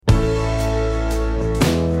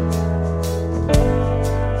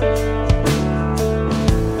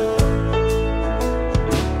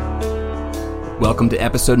Welcome to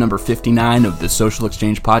episode number 59 of the Social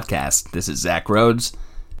Exchange Podcast. This is Zach Rhodes.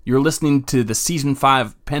 You're listening to the Season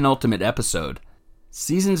 5 penultimate episode.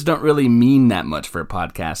 Seasons don't really mean that much for a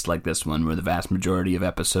podcast like this one, where the vast majority of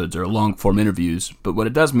episodes are long-form interviews, but what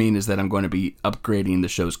it does mean is that I'm going to be upgrading the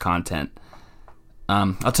show's content.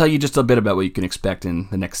 I'll tell you just a bit about what you can expect in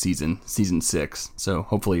the next season, Season 6, so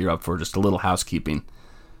hopefully you're up for just a little housekeeping.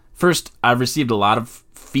 First, I've received a lot of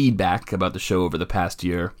feedback about the show over the past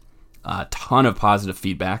year, a ton of positive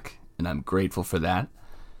feedback, and I'm grateful for that,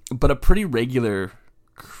 but a pretty regular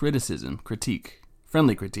friendly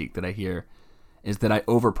critique that I hear is that I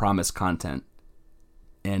overpromise content,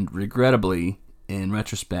 and regrettably, in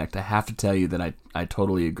retrospect, I have to tell you that I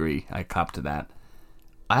totally agree. I cop to that.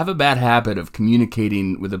 I have a bad habit of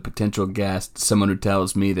communicating with a potential guest, someone who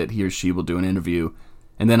tells me that he or she will do an interview,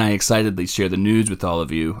 and then I excitedly share the news with all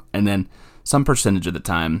of you, and then some percentage of the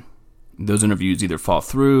time, those interviews either fall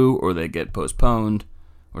through, or they get postponed,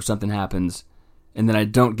 or something happens, and then I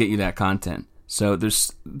don't get you that content. So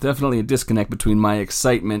there's definitely a disconnect between my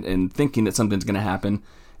excitement and thinking that something's going to happen,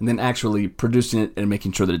 and then actually producing it and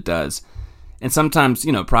making sure that it does. And sometimes,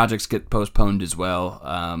 projects get postponed as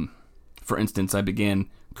well. For instance, I began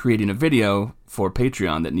creating a video for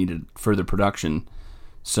Patreon that needed further production.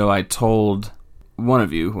 So I told one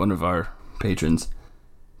of our patrons,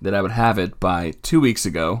 that I would have it by 2 weeks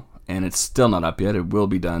ago, and it's still not up yet. It will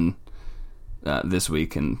be done this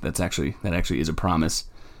week, and that actually is a promise.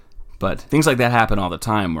 But things like that happen all the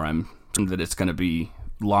time, where I'm certain that it's going to be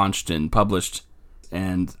launched and published,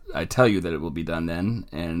 and I tell you that it will be done then,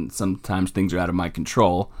 and sometimes things are out of my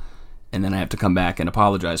control, and then I have to come back and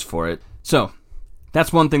apologize for it. So,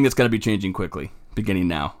 that's one thing that's going to be changing quickly, beginning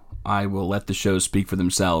now. I will let the shows speak for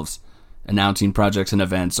themselves, announcing projects and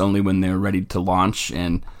events only when they're ready to launch,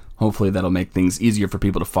 and hopefully that'll make things easier for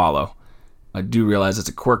people to follow. I do realize it's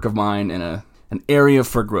a quirk of mine and an area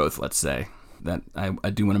for growth, let's say, that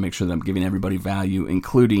I do want to make sure that I'm giving everybody value,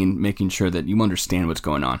 including making sure that you understand what's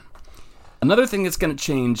going on. Another thing that's going to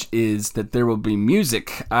change is that there will be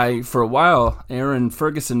music. For a while, Aaron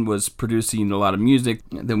Ferguson was producing a lot of music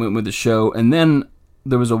that went with the show, and then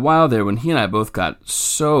there was a while there when he and I both got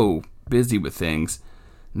so busy with things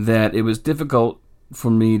that it was difficult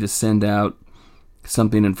for me to send out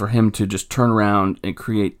something and for him to just turn around and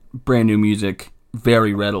create brand new music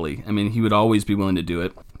very readily. I mean, he would always be willing to do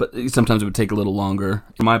it, but sometimes it would take a little longer.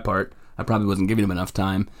 For my part, I probably wasn't giving him enough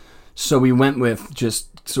time. So we went with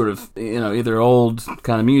just sort of, either old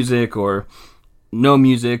kind of music or no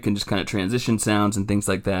music and just kind of transition sounds and things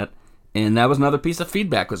like that. And that was another piece of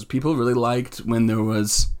feedback, was people really liked when there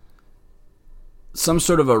was some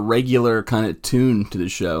sort of a regular kind of tune to the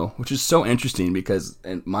show, which is so interesting because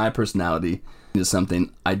my personality is something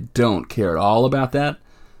I don't care at all about that,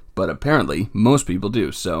 but apparently most people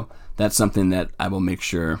do. So that's something that I will make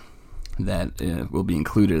sure that will be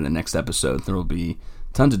included in the next episode. There will be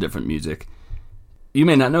tons of different music. You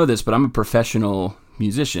may not know this, but I'm a professional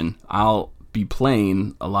musician. I'll be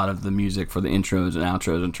playing a lot of the music for the intros and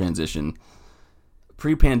outros and transition.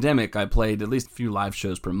 Pre-pandemic, I played at least a few live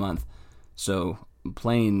shows per month. So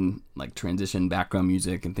playing like transition background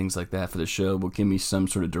music and things like that for the show will give me some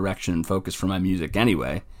sort of direction and focus for my music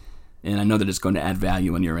anyway. And I know that it's going to add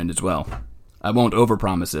value on your end as well. I won't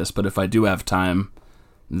overpromise this, but if I do have time,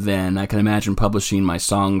 then I can imagine publishing my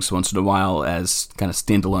songs once in a while as kind of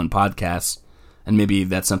standalone podcasts. And maybe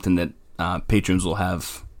that's something that patrons will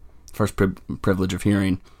have first privilege of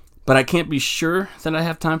hearing. But I can't be sure that I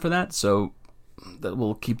have time for that, so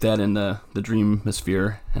we'll keep that in the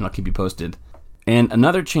dream-sphere, and I'll keep you posted. And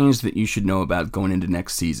another change that you should know about going into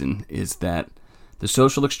next season is that the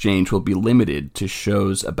Social Exchange will be limited to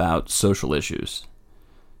shows about social issues.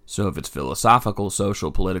 So if it's philosophical,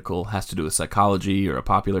 social, political, has to do with psychology or a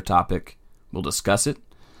popular topic, we'll discuss it.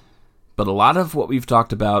 But a lot of what we've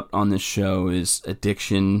talked about on this show is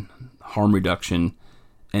addiction, harm reduction,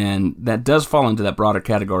 and that does fall into that broader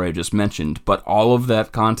category I just mentioned. But all of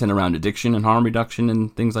that content around addiction and harm reduction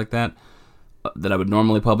and things like that that I would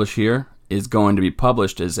normally publish here is going to be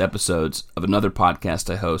published as episodes of another podcast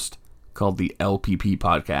I host called the LPP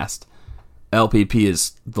Podcast. LPP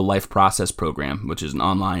is the Life Process Program, which is an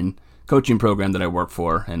online coaching program that I work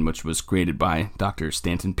for and which was created by Dr.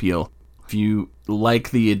 Stanton Peele. If you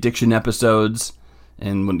like the addiction episodes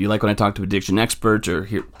and when I talk to addiction experts or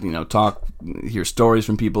hear stories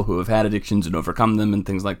from people who have had addictions and overcome them and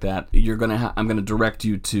things like that, I'm going to direct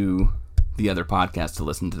you to the other podcasts to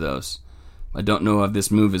listen to those. I don't know if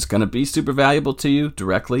this move is going to be super valuable to you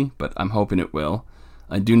directly, but I'm hoping it will.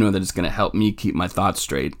 I do know that it's going to help me keep my thoughts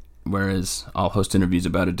straight, whereas I'll host interviews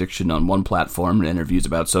about addiction on one platform and interviews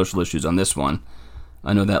about social issues on this one.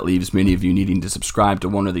 I know that leaves many of you needing to subscribe to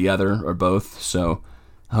one or the other, or both, so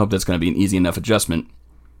I hope that's going to be an easy enough adjustment.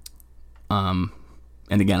 And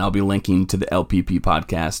again, I'll be linking to the LPP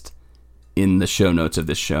podcast in the show notes of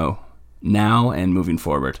this show, now and moving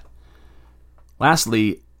forward.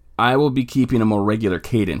 Lastly, I will be keeping a more regular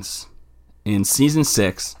cadence. In Season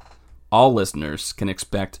 6, all listeners can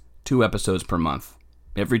expect 2 episodes per month,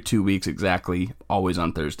 every 2 weeks exactly, always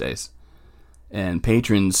on Thursdays. And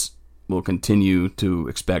patrons will continue to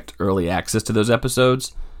expect early access to those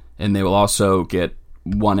episodes, and they will also get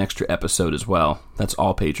 1 extra episode as well. That's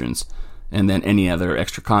all patrons. And then any other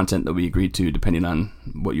extra content that we agree to depending on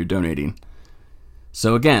what you're donating.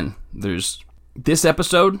 So again, there's this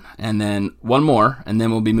episode, and then 1 more, and then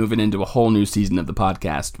we'll be moving into a whole new season of the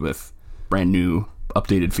podcast with brand new,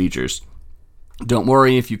 updated features. Don't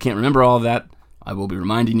worry if you can't remember all of that. I will be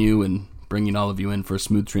reminding you and bringing all of you in for a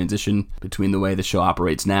smooth transition between the way the show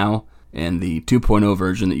operates now and the 2.0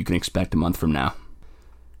 version that you can expect a month from now.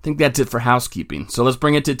 I think that's it for housekeeping. So let's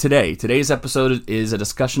bring it to today. Today's episode is a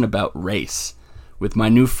discussion about race with my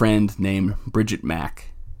new friend named Bridgett Mack.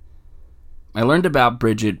 I learned about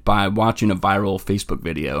Bridgett by watching a viral Facebook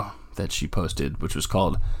video that she posted, which was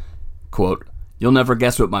called, quote, "You'll never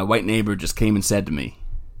guess what my white neighbor just came and said to me."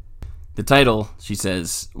 The title, she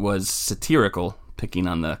says, was satirical, picking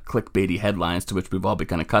on the clickbaity headlines to which we've all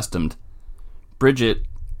become accustomed. Bridgett,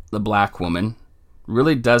 the black woman,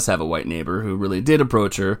 really does have a white neighbor who really did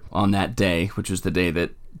approach her on that day, which was the day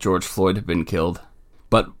that George Floyd had been killed.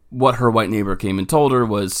 But what her white neighbor came and told her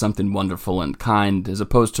was something wonderful and kind, as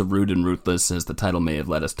opposed to rude and ruthless, as the title may have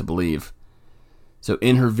led us to believe. So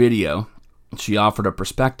in her video, she offered a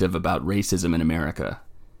perspective about racism in America.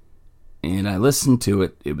 And I listened to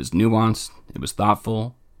it. It was nuanced. It was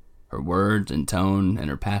thoughtful. Her words and tone and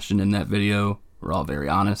her passion in that video were all very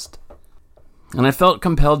honest. And I felt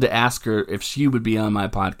compelled to ask her if she would be on my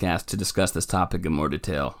podcast to discuss this topic in more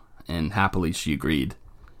detail. And happily she agreed.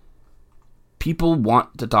 People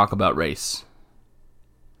want to talk about race.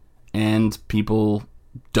 And people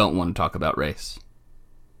don't want to talk about race.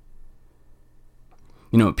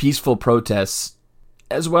 You know, peaceful protests,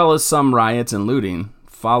 as well as some riots and looting,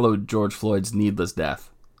 followed George Floyd's needless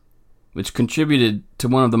death, which contributed to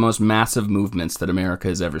one of the most massive movements that America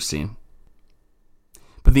has ever seen.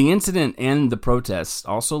 But the incident and the protests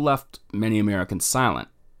also left many Americans silent,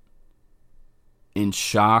 in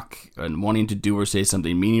shock and wanting to do or say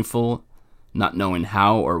something meaningful, not knowing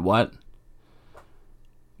how or what,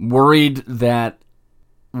 worried that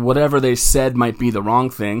whatever they said might be the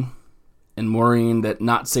wrong thing, and worrying that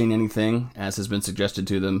not saying anything, as has been suggested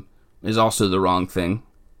to them, is also the wrong thing.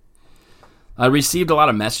 I received a lot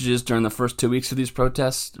of messages during the first 2 weeks of these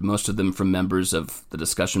protests, most of them from members of the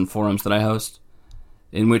discussion forums that I host,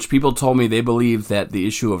 in which people told me they believe that the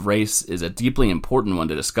issue of race is a deeply important one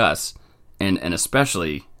to discuss, and an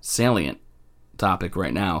especially salient topic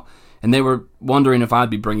right now, and they were wondering if I'd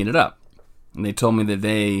be bringing it up. And they told me that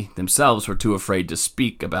they themselves were too afraid to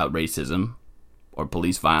speak about racism, or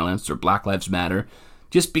police violence, or Black Lives Matter,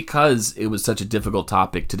 just because it was such a difficult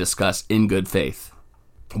topic to discuss in good faith.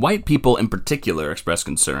 White people in particular expressed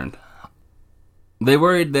concern. They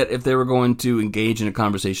worried that if they were going to engage in a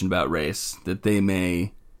conversation about race, that they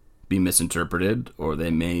may be misinterpreted, or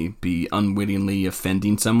they may be unwittingly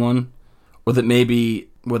offending someone, or that maybe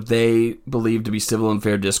what they believe to be civil and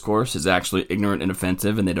fair discourse is actually ignorant and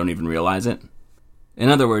offensive and they don't even realize it. In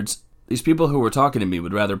other words, these people who were talking to me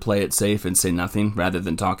would rather play it safe and say nothing rather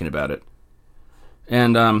than talking about it.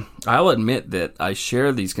 And I'll admit that I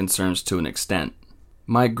share these concerns to an extent.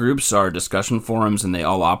 My groups are discussion forums, and they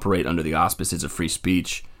all operate under the auspices of free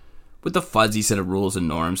speech, with a fuzzy set of rules and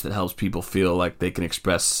norms that helps people feel like they can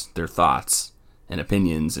express their thoughts and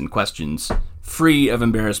opinions and questions free of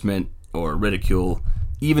embarrassment or ridicule,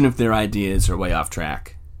 even if their ideas are way off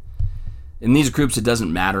track. In these groups, it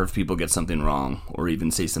doesn't matter if people get something wrong or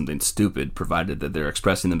even say something stupid, provided that they're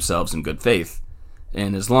expressing themselves in good faith,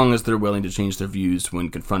 and as long as they're willing to change their views when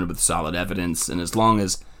confronted with solid evidence, and as long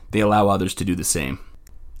as they allow others to do the same.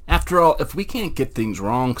 After all, if we can't get things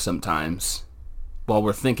wrong sometimes while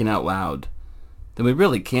we're thinking out loud, then we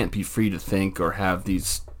really can't be free to think or have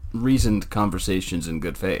these reasoned conversations in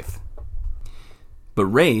good faith. But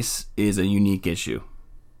race is a unique issue,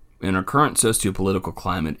 and our current socio-political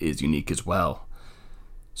climate is unique as well.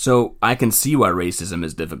 So I can see why racism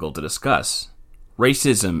is difficult to discuss.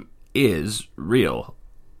 Racism is real.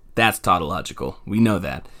 That's tautological. We know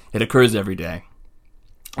that. It occurs every day.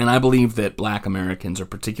 And I believe that Black Americans are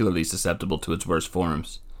particularly susceptible to its worst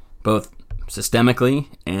forms, both systemically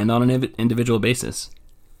and on an individual basis.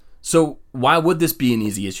 So why would this be an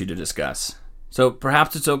easy issue to discuss? So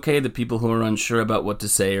perhaps it's okay that people who are unsure about what to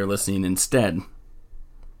say are listening instead.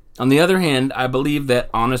 On the other hand, I believe that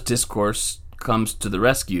honest discourse comes to the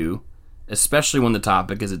rescue, especially when the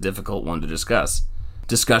topic is a difficult one to discuss.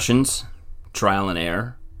 Discussions, trial and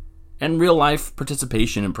error, and real-life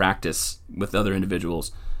participation and practice with other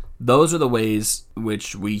individuals, those are the ways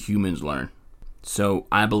which we humans learn. So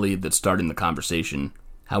I believe that starting the conversation,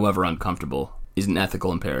 however uncomfortable, is an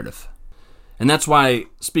ethical imperative. And that's why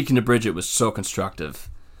speaking to Bridgett was so constructive.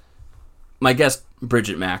 My guest,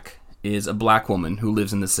 Bridgett Mack, is a black woman who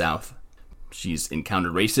lives in the South. She's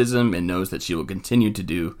encountered racism and knows that she will continue to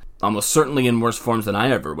do, almost certainly in worse forms than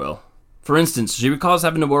I ever will. For instance, she recalls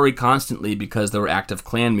having to worry constantly because there were active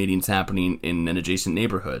Klan meetings happening in an adjacent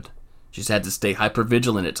neighborhood. She's had to stay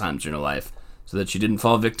hyper-vigilant at times in her life so that she didn't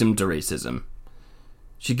fall victim to racism.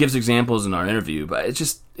 She gives examples in our interview, but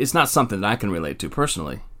it's not something that I can relate to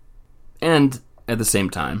personally. And, at the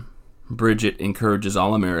same time, Bridgett encourages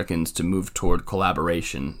all Americans to move toward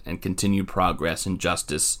collaboration and continue progress and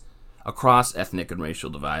justice across ethnic and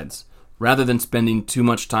racial divides, rather than spending too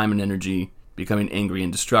much time and energy becoming angry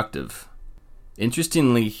and destructive.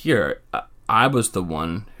 Interestingly here, I was the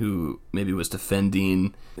one who maybe was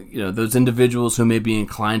defending, those individuals who may be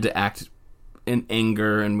inclined to act in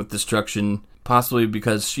anger and with destruction, possibly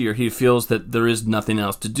because she or he feels that there is nothing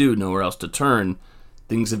else to do, nowhere else to turn.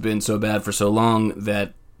 Things have been so bad for so long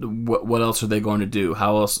that what else are they going to do?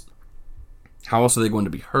 How else are they going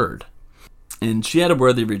to be heard? And she had a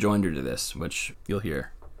worthy rejoinder to this, which you'll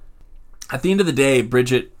hear. At the end of the day,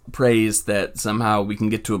 Bridgett prays that somehow we can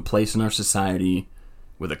get to a place in our society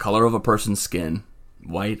where the color of a person's skin,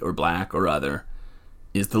 white or black or other,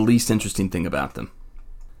 is the least interesting thing about them.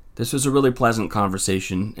 This was a really pleasant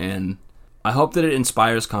conversation, and I hope that it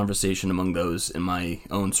inspires conversation among those in my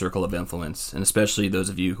own circle of influence, and especially those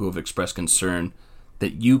of you who have expressed concern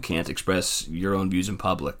that you can't express your own views in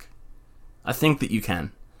public. I think that you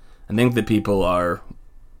can. I think that people are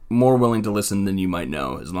more willing to listen than you might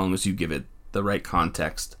know, as long as you give it the right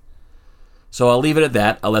context. So I'll leave it at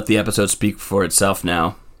that. I'll let the episode speak for itself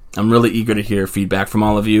now. I'm really eager to hear feedback from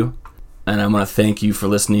all of you, and I want to thank you for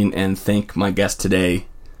listening and thank my guest today,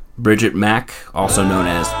 Bridgett Mack, also known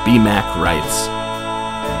as BMackWrites.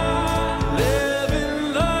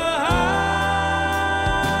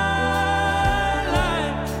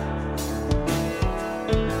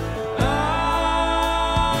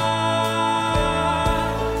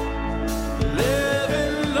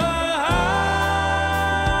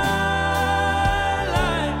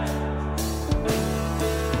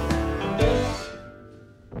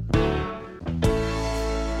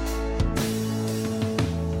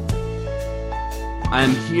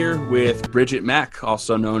 I'm here with Bridgett Mack,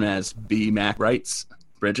 also known as BMackWrites.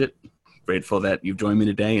 Bridgett, grateful that you've joined me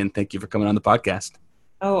today, and thank you for coming on the podcast.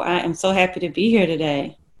 Oh, I am so happy to be here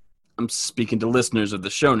today. I'm speaking to listeners of the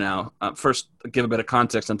show now. First, I'll give a bit of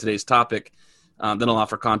context on today's topic. Then I'll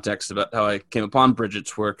offer context about how I came upon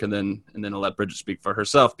Bridgett's work, and then I'll let Bridgett speak for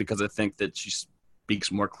herself, because I think that she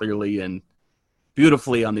speaks more clearly and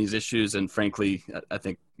beautifully on these issues, and frankly, I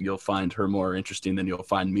think you'll find her more interesting than you'll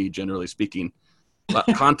find me, generally speaking.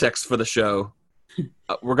 Context for the show,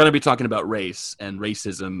 we're going to be talking about race and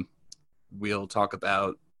racism. We'll talk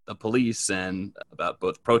about the police and about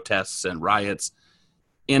both protests and riots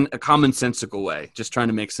in a commonsensical way, just trying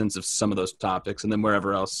to make sense of some of those topics, and then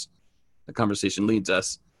wherever else the conversation leads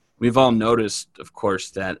us. We've all noticed, of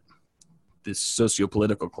course, that this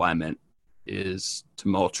socio-political climate is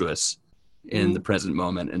tumultuous in the present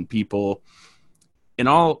moment, and people in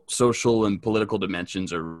all social and political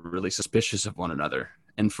dimensions are really suspicious of one another,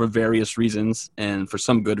 and for various reasons, and for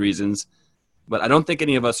some good reasons. But I don't think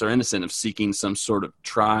any of us are innocent of seeking some sort of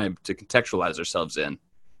tribe to contextualize ourselves in.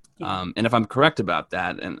 And if I'm correct about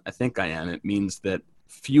that, and I think I am, it means that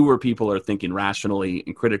fewer people are thinking rationally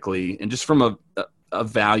and critically, and just from a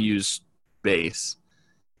values base,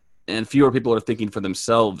 and fewer people are thinking for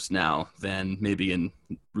themselves now than maybe in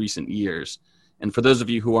recent years. And for those of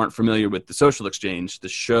you who aren't familiar with the social exchange, the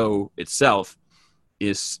show itself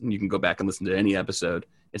is, you can go back and listen to any episode,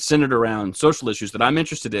 it's centered around social issues that I'm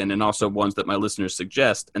interested in, and also ones that my listeners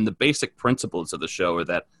suggest. And the basic principles of the show are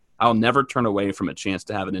that I'll never turn away from a chance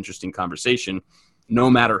to have an interesting conversation, no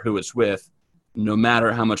matter who it's with, no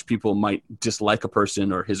matter how much people might dislike a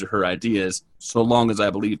person or his or her ideas, so long as I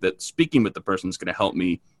believe that speaking with the person is going to help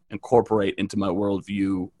me incorporate into my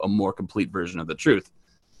worldview a more complete version of the truth.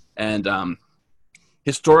 And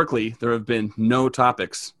historically, there have been no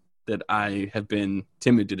topics that I have been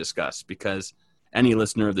timid to discuss, because any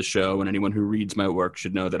listener of the show and anyone who reads my work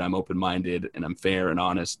should know that I'm open-minded and I'm fair and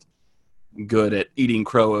honest, good at eating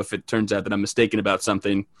crow if it turns out that I'm mistaken about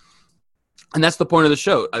something. And that's the point of the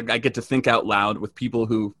show. I get to think out loud with people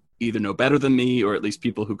who either know better than me, or at least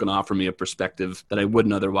people who can offer me a perspective that I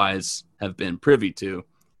wouldn't otherwise have been privy to.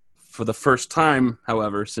 For the first time,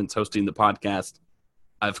 however, since hosting the podcast,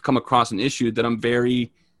 I've come across an issue that I'm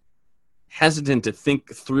very hesitant to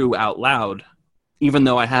think through out loud, even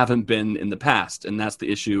though I haven't been in the past. And that's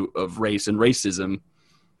the issue of race and racism.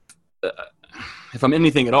 If I'm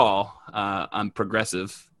anything at all, I'm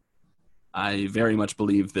progressive. I very much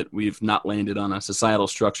believe that we've not landed on a societal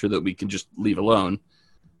structure that we can just leave alone.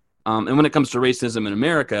 And when it comes to racism in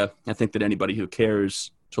America, I think that anybody who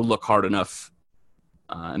cares to look hard enough,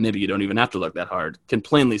 and maybe you don't even have to look that hard, can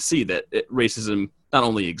plainly see that racism not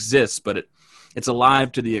only exists, but it's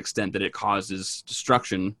alive to the extent that it causes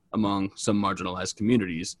destruction among some marginalized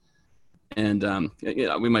communities. And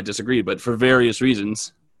we might disagree, but for various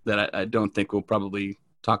reasons that I don't think we'll probably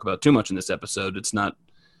talk about too much in this episode. I'm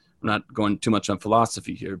not going too much on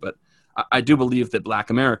philosophy here, but I do believe that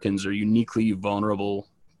Black Americans are uniquely vulnerable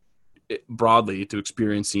broadly to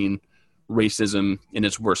experiencing racism in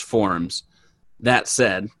its worst forms. That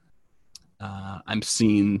said, I'm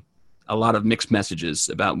seeing a lot of mixed messages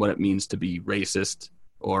about what it means to be racist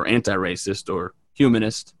or anti-racist or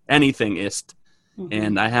humanist, anything-ist,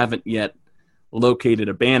 and I haven't yet located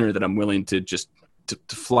a banner that I'm willing to just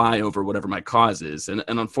to fly over whatever my cause is. And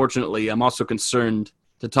unfortunately, I'm also concerned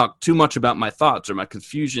to talk too much about my thoughts or my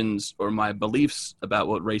confusions or my beliefs about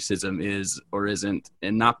what racism is or isn't,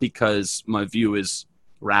 and not because my view is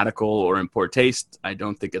radical or in poor taste. I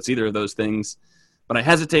don't think it's either of those things, but I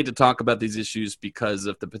hesitate to talk about these issues because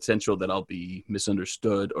of the potential that I'll be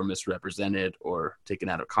misunderstood or misrepresented or taken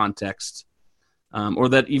out of context, or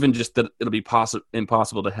that even just that it'll be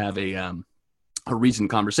impossible to have a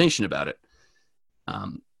reasoned conversation about it.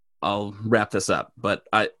 I'll wrap this up, but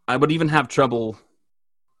I would even have trouble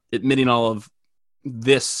admitting all of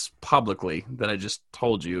this publicly that I just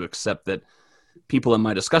told you, except that people in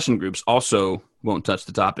my discussion groups also won't touch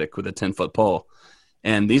the topic with a 10-foot pole.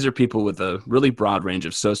 And these are people with a really broad range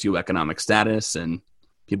of socioeconomic status and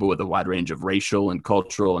people with a wide range of racial and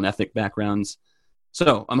cultural and ethnic backgrounds.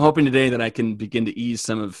 So I'm hoping today that I can begin to ease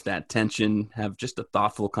some of that tension, have just a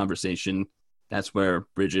thoughtful conversation. That's where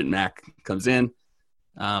Bridgett and Mack comes in.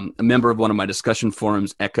 A member of one of my discussion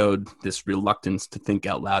forums echoed this reluctance to think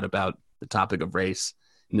out loud about the topic of race.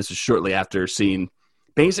 And this was shortly after seeing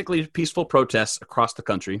basically peaceful protests across the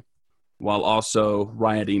country while also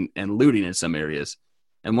rioting and looting in some areas.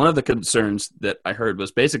 And one of the concerns that I heard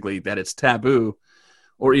was basically that it's taboo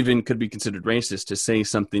or even could be considered racist to say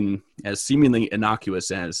something as seemingly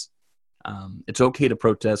innocuous as it's okay to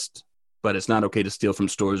protest, but it's not okay to steal from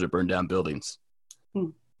stores or burn down buildings.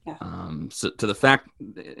 Yeah. So to the fact,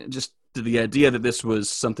 just to the idea that this was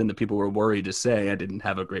something that people were worried to say, I didn't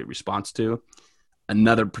have a great response to.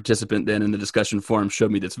 Another participant then in the discussion forum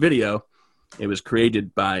showed me this video. It was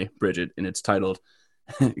created by Bridgett, and it's titled,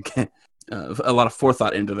 a lot of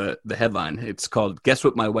forethought into the headline. It's called, "Guess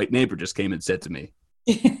What My White Neighbor Just Came and Said to Me."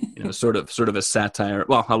 Sort of a satire.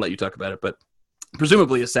 Well, I'll let you talk about it, but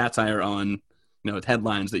presumably a satire on,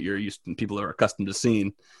 headlines that you're used to, people are accustomed to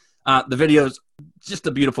seeing. The video's just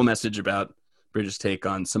a beautiful message about Bridgett's take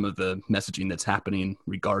on some of the messaging that's happening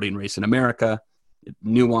regarding race in America.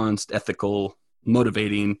 Nuanced, ethical,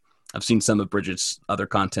 motivating. I've seen some of Bridgett's other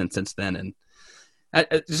content since then, and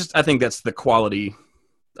I think that's the quality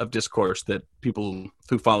of discourse that people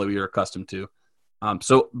who follow you are accustomed to.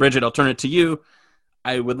 So, Bridgett, I'll turn it to you.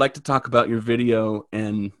 I would like to talk about your video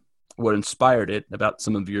and what inspired it, about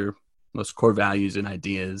some of your most core values and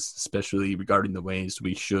ideas, especially regarding the ways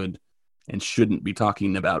we should and shouldn't be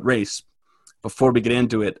talking about race. Before we get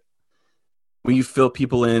into it, will you fill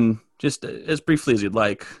people in just as briefly as you'd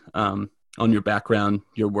like on your background,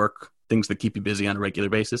 your work, things that keep you busy on a regular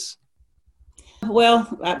basis? Well,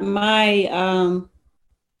 my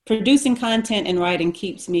producing content and writing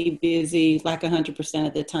keeps me busy like 100%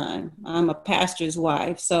 of the time. I'm a pastor's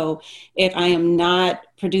wife, so if I am not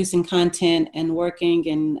producing content and working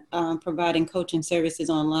and providing coaching services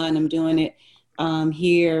online, I'm doing it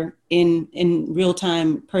here in real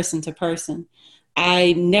time, person to person.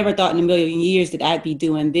 I never thought in a million years that I'd be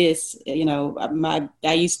doing this.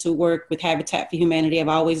 I used to work with Habitat for Humanity. I've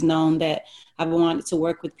always known that I've wanted to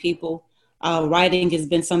work with people. Writing has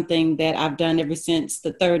been something that I've done ever since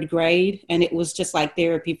the third grade, and it was just like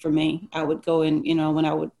therapy for me. I would go and, when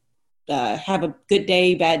I would have a good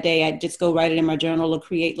day, bad day, I'd just go write it in my journal or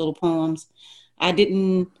create little poems. I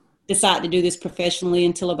didn't decide to do this professionally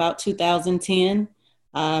until about 2010.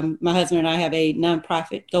 My husband and I have a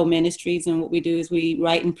nonprofit, Go Ministries, and what we do is we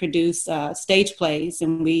write and produce stage plays,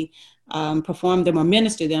 and we perform them or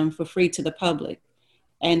minister them for free to the public.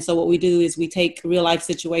 And so what we do is we take real life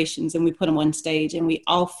situations and we put them on stage, and we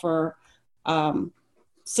offer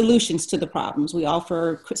solutions to the problems. We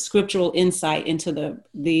offer scriptural insight into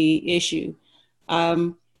the issue.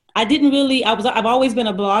 I didn't really, I've always been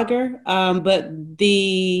a blogger, but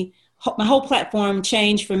my whole platform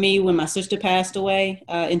changed for me when my sister passed away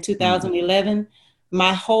in 2011.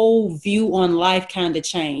 My whole view on life kind of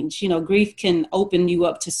changed. You know, grief can open you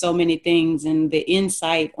up to so many things, and the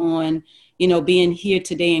insight on, you know, being here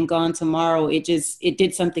today and gone tomorrow, it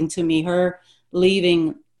did something to me. Her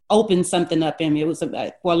leaving opened something up in me. It was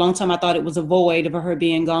for a long time I thought it was a void of her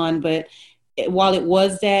being gone, but while it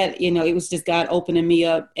was that, you know, it was just God opening me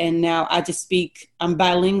up. And now I'm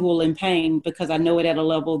bilingual in pain because I know it at a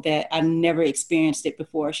level that I never experienced it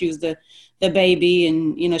before. She was the baby,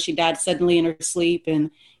 and, you know, she died suddenly in her sleep,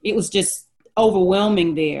 and it was just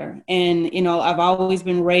overwhelming there. And, you know, I've always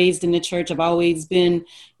been raised in the church. I've always been,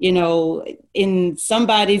 you know, in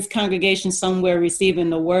somebody's congregation somewhere receiving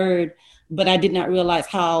the word, but I did not realize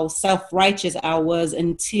how self-righteous I was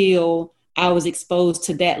until I was exposed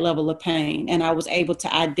to that level of pain, and I was able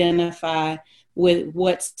to identify with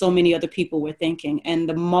what so many other people were thinking. And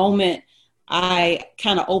the moment I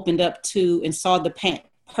kind of opened up to and saw the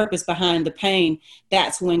purpose behind the pain,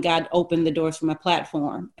 that's when God opened the doors for my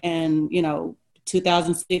platform. And, you know,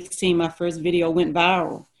 2016, my first video went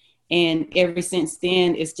viral. And ever since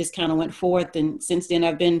then, it's just kind of went forth. And since then,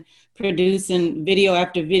 I've been producing video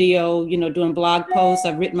after video, you know, doing blog posts.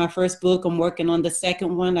 I've written my first book. I'm working on the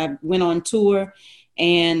second one. I went on tour,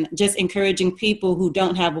 and just encouraging people who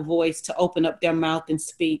don't have a voice to open up their mouth and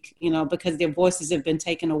speak, you know, because their voices have been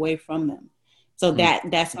taken away from them. So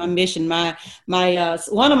that's my mission. My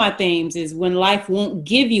one of my themes is when life won't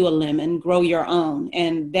give you a lemon, grow your own.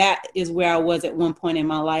 And that is where I was at one point in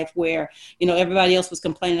my life, where, you know, everybody else was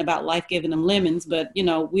complaining about life giving them lemons, but, you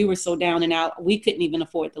know, we were so down and out, we couldn't even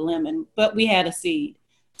afford the lemon, but we had a seed.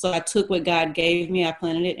 So I took what God gave me, I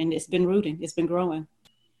planted it, and it's been rooting, it's been growing.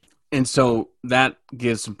 And so that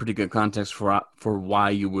gives some pretty good context for why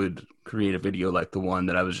you would create a video like the one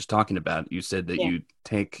that I was just talking about. You said that you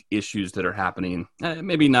take issues that are happening,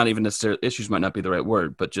 maybe not even necessarily, issues might not be the right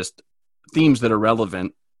word, but just themes that are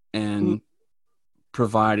relevant, and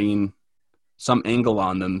providing some angle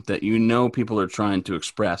on them that, you know, people are trying to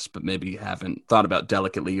express, but maybe haven't thought about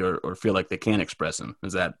delicately or feel like they can't express them.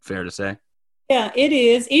 Is that fair to say? Yeah, it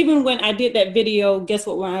is. Even when I did that video, guess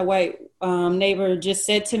what my white neighbor just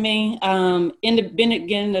said to me in the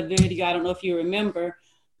beginning of the video? I don't know if you remember.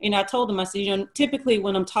 You know, I told him, I said, you know, typically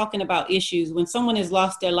when I'm talking about issues, when someone has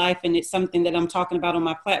lost their life and it's something that I'm talking about on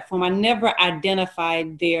my platform, I never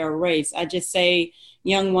identified their race. I just say,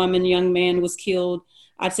 young woman, young man was killed.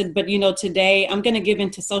 I said, but, you know, today I'm going to give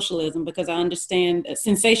into socialism because I understand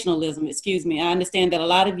sensationalism. Excuse me. I understand that a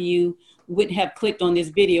lot of you wouldn't have clicked on this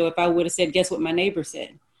video if I would have said, guess what my neighbor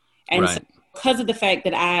said? And so because of the fact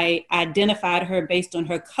that I identified her based on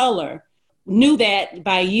her color, knew that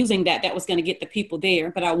by using that was going to get the people there,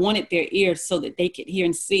 but I wanted their ears so that they could hear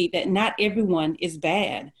and see that not everyone is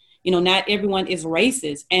bad. You know, not everyone is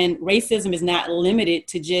racist, and racism is not limited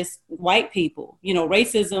to just white people. You know,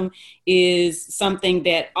 racism is something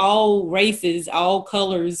that all races, all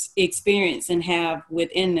colors experience and have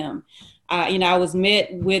within them. You know, I was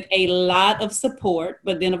met with a lot of support,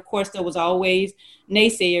 but then of course there was always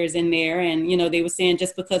naysayers in there. And, you know, they were saying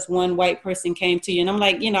just because one white person came to you, and I'm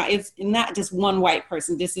like, you know, it's not just one white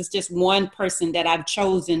person. This is just one person that I've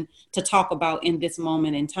chosen to talk about in this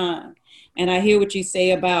moment in time. And I hear what you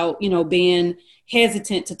say about, you know, being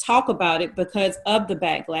hesitant to talk about it because of the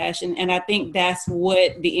backlash. And I think that's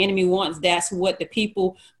what the enemy wants. That's what the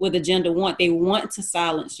people with agenda want. They want to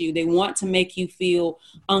silence you. They want to make you feel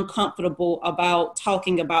uncomfortable about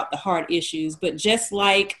talking about the hard issues. But just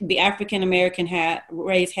like the African-American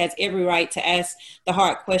race has every right to ask the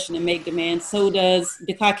hard question and make demands, so does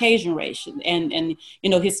the Caucasian race and you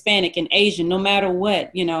know, Hispanic and Asian. No matter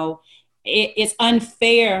what, you know, it's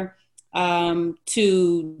unfair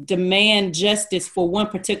to demand justice for one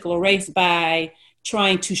particular race by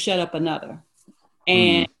trying to shut up another.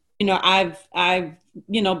 And, you know, I've,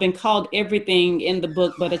 you know, been called everything in the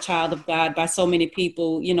book but a child of God by so many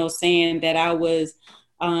people, you know, saying that I was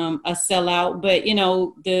a sellout. But, you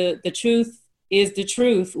know, the truth is the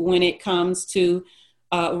truth when it comes to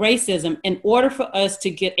racism. In order for us to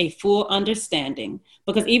get a full understanding,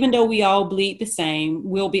 because even though we all bleed the same,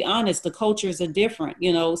 we'll be honest, the cultures are different.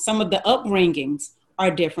 You know, some of the upbringings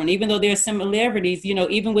are different, even though there are similarities, you know,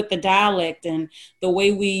 even with the dialect and the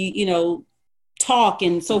way we, you know, talk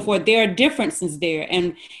and so forth. There are differences there.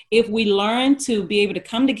 And if we learn to be able to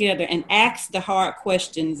come together and ask the hard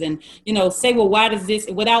questions and, say, well, why does this,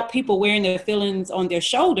 without people wearing their feelings on their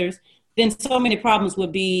shoulders, then so many problems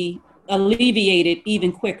would be alleviated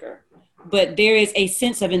even quicker. But there is a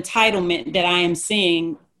sense of entitlement that I am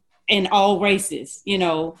seeing in all races,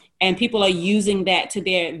 and people are using that to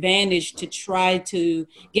their advantage to try to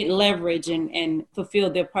get leverage and fulfill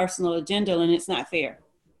their personal agenda. And it's not fair,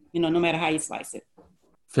 no matter how you slice it.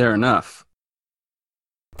 Fair enough.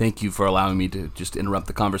 Thank you for allowing me to just interrupt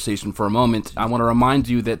the conversation for a moment. I want to remind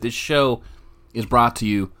you that this show is brought to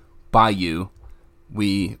you by you.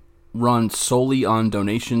 We run solely on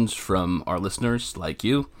donations from our listeners like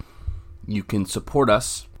you. You can support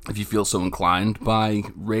us, if you feel so inclined, by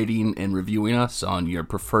rating and reviewing us on your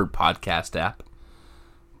preferred podcast app.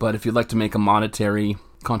 But if you'd like to make a monetary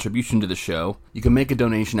contribution to the show, you can make a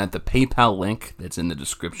donation at the PayPal link that's in the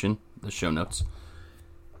description, the show notes.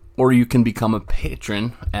 Or you can become a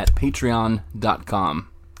patron at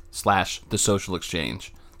patreon.com/thesocialexchange.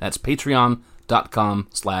 That's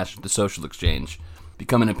patreon.com/thesocialexchange.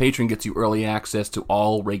 Becoming a patron gets you early access to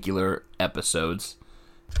all regular episodes.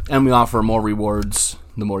 And we offer more rewards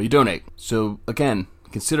the more you donate. So again,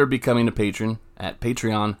 consider becoming a patron at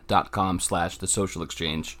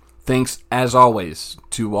patreon.com/thesocialexchange. Thanks, as always,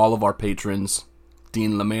 to all of our patrons: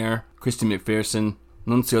 Dean Lemaire, Christy McPherson,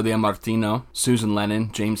 Nuncio de Martino, Susan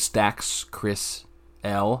Lennon, James Stacks, Chris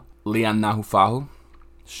L., Leon Nahufahu,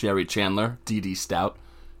 Sherry Chandler, Dee Stout,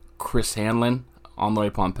 Chris Hanlon, Andre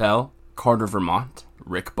Pompel, Carter Vermont,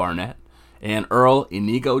 Rick Barnett, and Earl,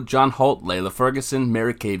 Inigo, John Holt, Layla Ferguson,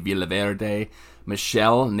 Mary Kay Villaverde,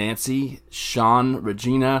 Michelle, Nancy, Sean,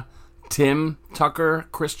 Regina, Tim, Tucker,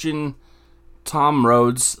 Christian, Tom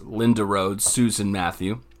Rhodes, Linda Rhodes, Susan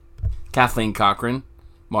Matthew, Kathleen Cochran,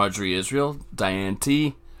 Marjorie Israel, Diane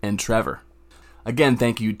T., and Trevor. Again,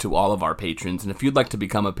 thank you to all of our patrons, and if you'd like to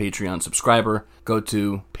become a Patreon subscriber, go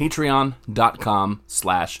to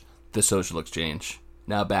patreon.com/thesocialexchange.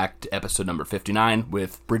 Now back to episode number 59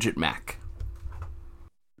 with Bridgett Mack.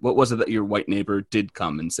 What was it that your white neighbor did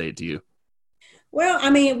come and say to you? Well,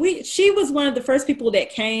 she was one of the first people that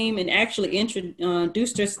came and actually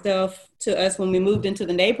introduced herself to us when we moved into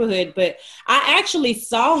the neighborhood. But I actually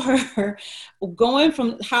saw her going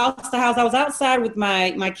from house to house. I was outside with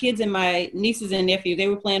my kids and my nieces and nephews. They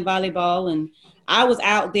were playing volleyball, and I was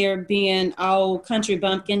out there being all country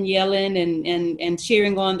bumpkin, yelling and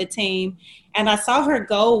cheering on the team. And I saw her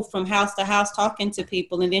go from house to house talking to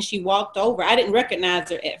people, and then she walked over. I didn't recognize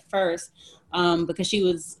her at first because she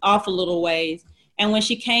was off a little ways. And when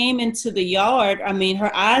she came into the yard,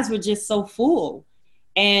 her eyes were just so full.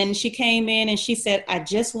 And she came in and she said, "I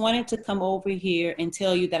just wanted to come over here and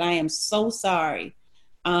tell you that I am so sorry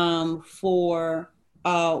for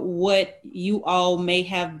what you all may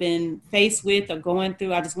have been faced with or going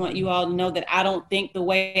through. I just want you all to know that I don't think the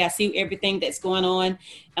way I see everything that's going on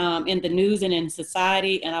in the news and in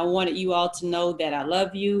society. And I wanted you all to know that I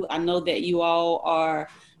love you. I know that you all are,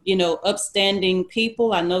 upstanding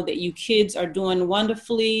people. I know that you kids are doing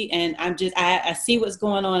wonderfully. And I see what's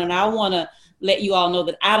going on. And I want to let you all know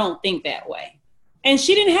that I don't think that way." And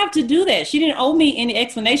she didn't have to do that. She didn't owe me any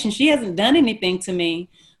explanation. She hasn't done anything to me.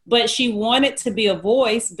 But she wanted to be a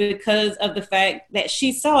voice because of the fact that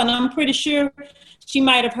she saw, and I'm pretty sure she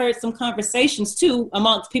might have heard some conversations too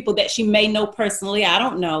amongst people that she may know personally. I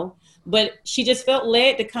don't know. But she just felt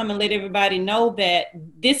led to come and let everybody know that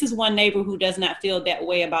this is one neighbor who does not feel that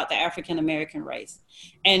way about the African American race.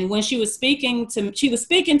 And when she was speaking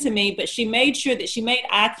to me, but she made sure that she made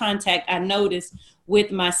eye contact, I noticed,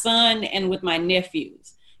 with my son and with my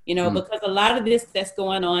nephews. Because a lot of this that's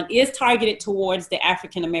going on is targeted towards the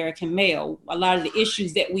African American male. A lot of the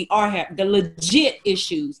issues that we are having, the legit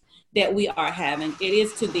issues that we are having, it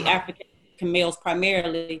is to the African males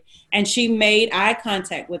primarily. And she made eye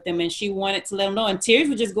contact with them and she wanted to let them know. And tears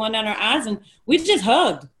were just going down her eyes and we just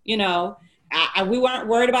hugged, we weren't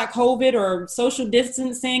worried about COVID or social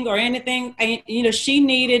distancing or anything. She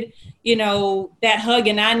needed, that hug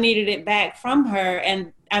and I needed it back from her.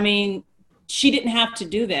 And she didn't have to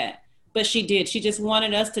do that, but she did. She just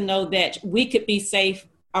wanted us to know that we could be safe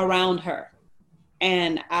around her.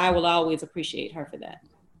 And I will always appreciate her for that.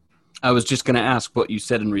 I was just going to ask what you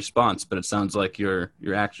said in response, but it sounds like your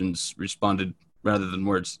actions responded rather than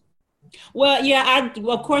words. Well, yeah,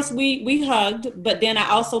 of course we hugged, but then I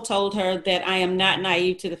also told her that I am not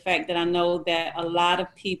naive to the fact that I know that a lot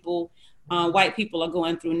of people, white people, are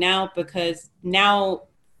going through now, because now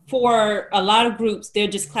for a lot of groups, they're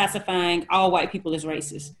just classifying all white people as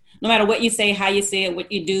racist. No matter what you say, how you say it,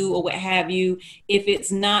 what you do, or what have you, if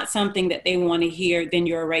it's not something that they want to hear, then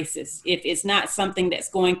you're a racist. If it's not something that's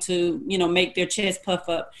going to, make their chest puff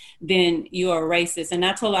up, then you're a racist. And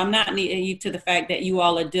I told her, I'm not needing you to the fact that you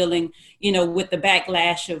all are dealing, with the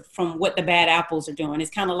backlash from what the bad apples are doing.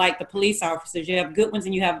 It's kind of like the police officers. You have good ones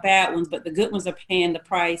and you have bad ones, but the good ones are paying the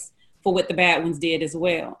price for what the bad ones did as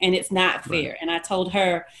well. And it's not fair. Right. And I told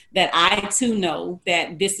her that I too know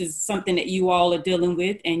that this is something that you all are dealing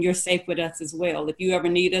with, and you're safe with us as well. If you ever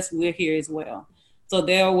need us, we're here as well. So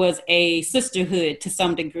there was a sisterhood to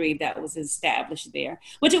some degree that was established there,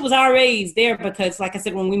 which it was always there because, like I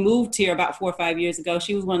said, when we moved here about 4 or 5 years ago,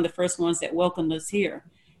 she was one of the first ones that welcomed us here.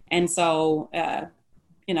 And so,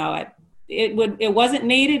 it wasn't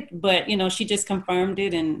needed, but, she just confirmed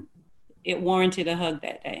it, and it warranted a hug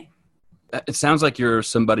that day. It sounds like you're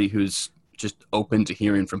somebody who's just open to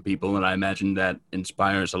hearing from people, and I imagine that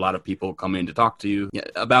inspires a lot of people coming to talk to you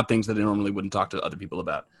about things that they normally wouldn't talk to other people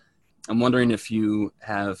about. I'm wondering if you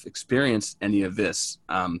have experienced any of this.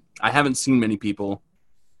 I haven't seen many people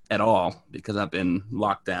at all because I've been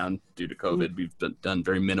locked down due to COVID. Mm-hmm. We've done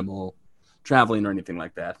very minimal traveling or anything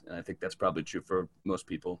like that, and I think that's probably true for most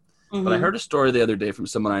people. Mm-hmm. But I heard a story the other day from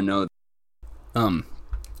someone I know,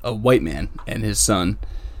 a white man and his son.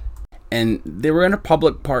 And they were in a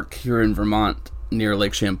public park here in Vermont near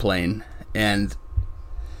Lake Champlain, and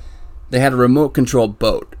they had a remote-controlled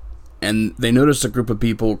boat. And they noticed a group of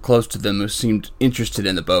people close to them who seemed interested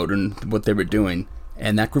in the boat and what they were doing.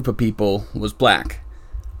 And that group of people was black.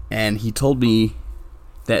 And he told me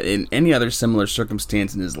that in any other similar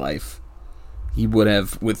circumstance in his life, he would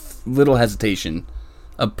have, with little hesitation,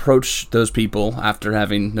 approached those people after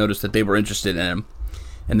having noticed that they were interested in him.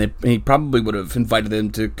 And he probably would have invited them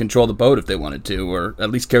to control the boat if they wanted to, or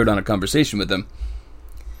at least carried on a conversation with them.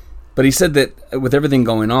 But he said that with everything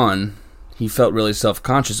going on, he felt really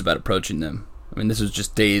self-conscious about approaching them. I mean, this was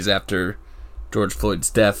just days after George Floyd's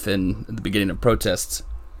death and the beginning of protests.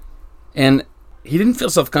 And he didn't feel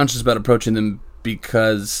self-conscious about approaching them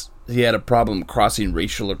because he had a problem crossing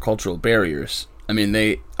racial or cultural barriers. I mean,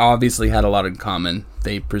 they obviously had a lot in common.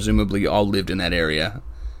 They presumably all lived in that area.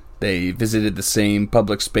 They visited the same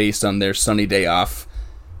public space on their sunny day off.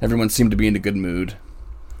 Everyone seemed to be in a good mood.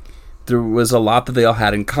 There was a lot that they all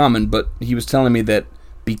had in common, but he was telling me that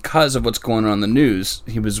because of what's going on in the news,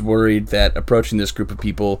 he was worried that approaching this group of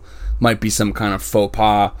people might be some kind of faux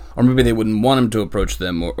pas, or maybe they wouldn't want him to approach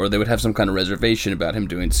them, or they would have some kind of reservation about him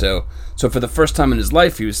doing so. So for the first time in his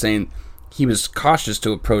life, he was saying he was cautious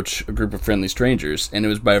to approach a group of friendly strangers, and it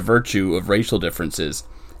was by virtue of racial differences.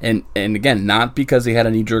 And again, not because he had a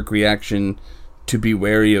knee-jerk reaction to be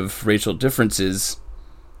wary of racial differences,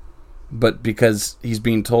 but because he's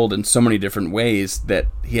being told in so many different ways that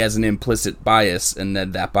he has an implicit bias and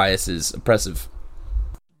that bias is oppressive.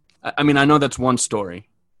 I mean, I know that's one story,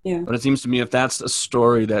 but it seems to me if that's a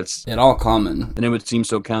story that's at all common, then it would seem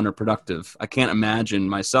so counterproductive. I can't imagine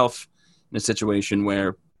myself in a situation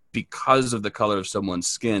where, because of the color of someone's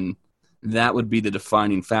skin, that would be the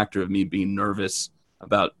defining factor of me being nervous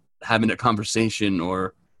about having a conversation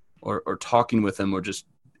or talking with them or just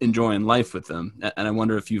enjoying life with them. And I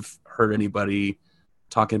wonder if you've heard anybody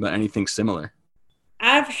talking about anything similar.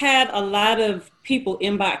 I've had a lot of people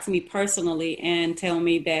inbox me personally and tell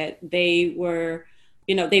me that they were,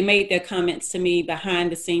 they made their comments to me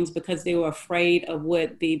behind the scenes because they were afraid of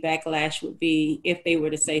what the backlash would be if they were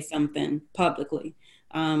to say something publicly.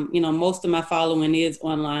 Most of my following is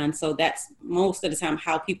online, so that's most of the time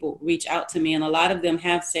how people reach out to me. And a lot of them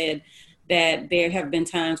have said that there have been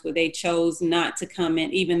times where they chose not to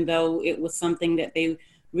comment, even though it was something that they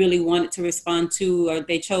really wanted to respond to, or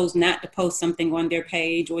they chose not to post something on their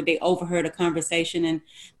page, or they overheard a conversation and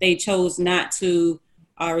they chose not to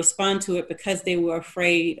respond to it because they were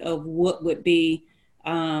afraid of what would be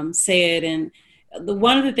said. And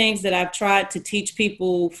one of the things that I've tried to teach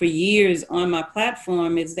people for years on my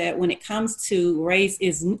platform is that when it comes to race,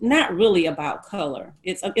 is not really about color.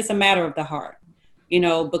 It's a matter of the heart,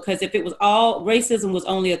 because if it was all racism was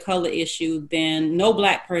only a color issue, then no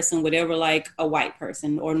black person would ever like a white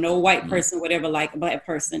person, or no white person would ever like a black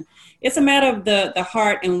person. It's a matter of the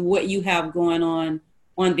heart and what you have going on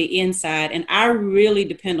the inside. And I really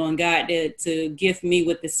depend on God to give me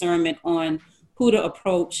with discernment on who to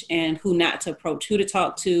approach and who not to approach, who to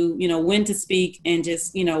talk to, when to speak and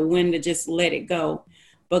just, when to just let it go.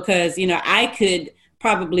 Because, I could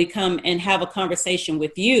probably come and have a conversation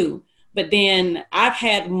with you, but then I've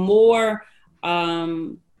had more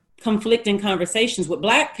conflicting conversations with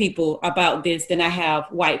Black people about this than I have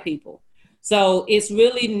white people. So it's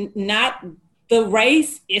really not the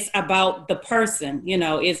race is about the person,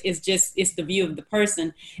 it's the view of the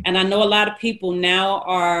person. And I know a lot of people now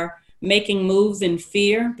are making moves in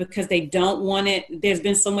fear because they don't want it. There's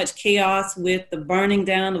been so much chaos with the burning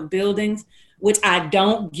down of buildings, which I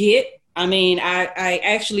don't get. I mean, I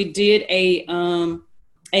actually did a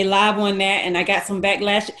live on that, and I got some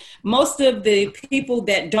backlash. Most of the people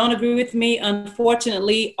that don't agree with me,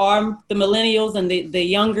 unfortunately, are the millennials and the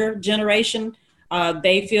younger generation.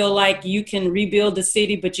 They feel like you can rebuild the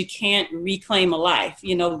city, but you can't reclaim a life.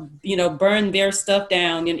 Burn their stuff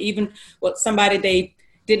down, and even what somebody they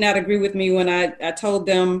did not agree with me when I told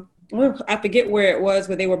them, I forget where it was,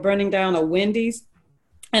 where they were burning down a Wendy's.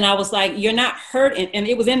 And I was like, you're not hurting. And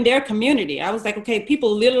it was in their community. I was like, okay,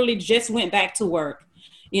 people literally just went back to work.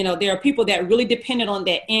 There are people that really depended on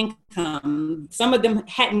their income. Some of them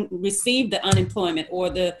hadn't received the unemployment or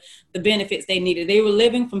the benefits they needed. They were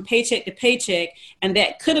living from paycheck to paycheck, and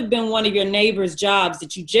that could have been one of your neighbor's jobs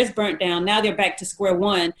that you just burnt down. Now they're back to square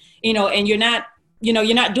one, and you're not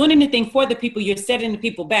doing anything for the people. You're setting the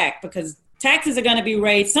people back because taxes are going to be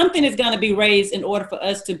raised. Something is going to be raised in order for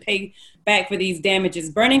us to pay back for these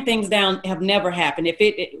damages. Burning things down have never happened. If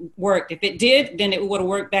it worked, if it did, then it would have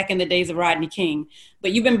worked back in the days of Rodney King.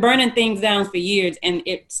 But you've been burning things down for years and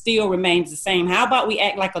it still remains the same. How about we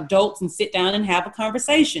act like adults and sit down and have a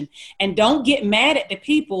conversation? And don't get mad at the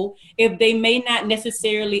people if they may not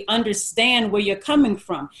necessarily understand where you're coming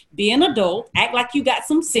from. Be an adult, act like you got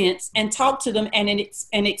some sense, and talk to them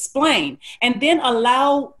and explain. And then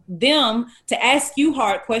allow them to ask you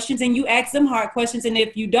hard questions and you ask them hard questions. And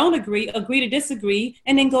if you don't agree to disagree,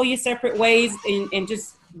 and then go your separate ways and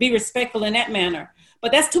just be respectful in that manner.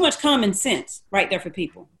 But that's too much common sense right there for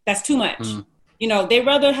people. That's too much. They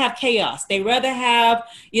rather have chaos. They rather have,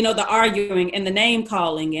 the arguing and the name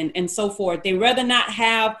calling and so forth. They rather not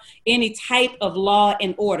have any type of law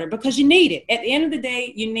and order because you need it. At the end of the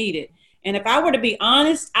day, you need it. And if I were to be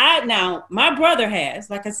honest, my brother has,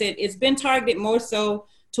 like I said, it's been targeted more so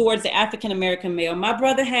towards the African-American male. My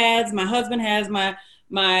brother has, my husband has,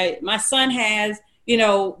 my son has.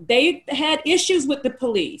 They had issues with the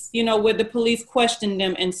police, where the police questioned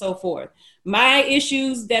them and so forth. My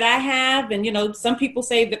issues that I have, and, some people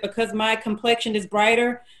say that because my complexion is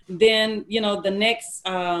brighter than, the next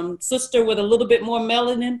sister with a little bit more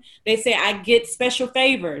melanin, they say I get special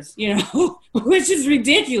favors, which is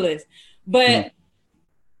ridiculous. But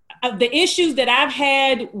the issues that I've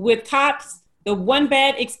had with cops, the one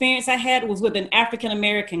bad experience I had was with an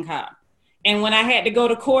African-American cop. And when I had to go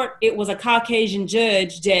to court, it was a Caucasian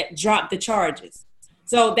judge that dropped the charges.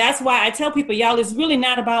 So that's why I tell people, y'all, it's really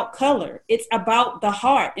not about color. It's about the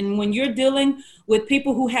heart. And when you're dealing with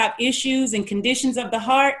people who have issues and conditions of the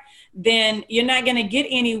heart, then you're not going to get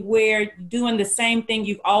anywhere doing the same thing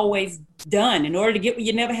you've always done. In order to get what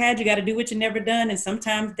you never had, you got to do what you never done. And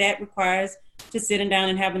sometimes that requires just sitting down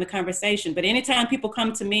and having a conversation. But anytime people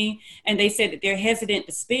come to me and they say that they're hesitant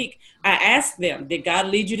to speak, I ask them, did God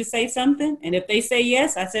lead you to say something? And if they say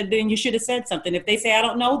yes, I said, then you should have said something. If they say, I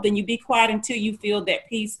don't know, then you be quiet until you feel that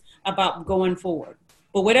peace about going forward.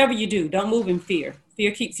 But whatever you do, don't move in fear.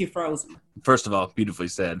 Fear keeps you frozen. First of all, beautifully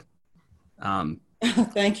said.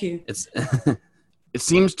 Thank you. It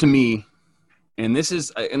seems to me, and this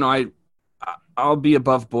is, I'll be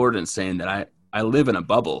above board in saying that I live in a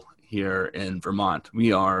bubble here in Vermont.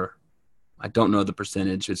 We are, I don't know the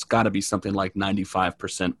percentage. It's got to be something like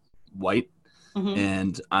 95% white. Mm-hmm.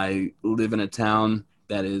 And I live in a town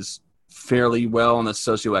that is fairly well on the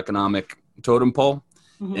socioeconomic totem pole.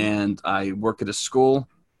 Mm-hmm. And I work at a school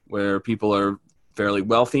where people are fairly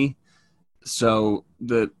wealthy. So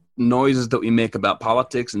the noises that we make about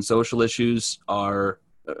politics and social issues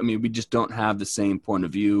we just don't have the same point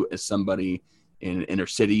of view as somebody in an inner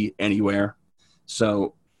city anywhere.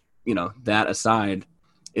 So, that aside,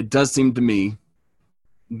 it does seem to me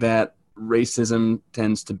that racism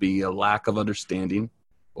tends to be a lack of understanding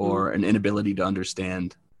or an inability to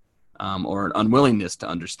understand or an unwillingness to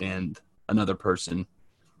understand another person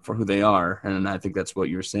for who they are. And I think that's what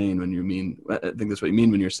you're saying when you mean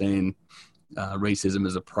when you're saying racism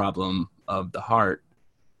is a problem of the heart,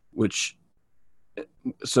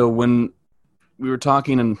 so when we were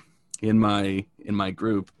talking in my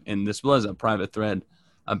group, and this was a private thread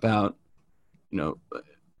about,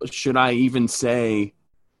 should I even say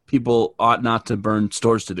people ought not to burn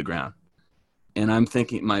stores to the ground? And I'm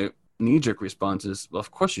thinking my knee-jerk response is, well,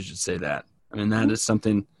 of course you should say that. I mean, that is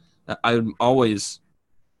something that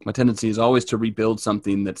my tendency is always to rebuild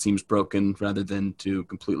something that seems broken rather than to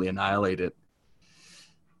completely annihilate it.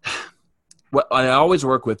 What I always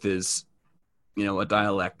work with is, a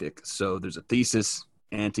dialectic. So there's a thesis,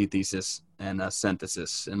 antithesis, and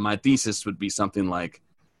synthesis. And my thesis would be something like,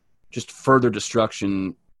 just further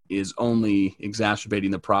destruction is only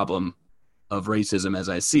exacerbating the problem of racism as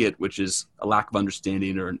I see it, which is a lack of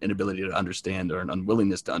understanding or an inability to understand or an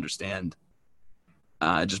unwillingness to understand.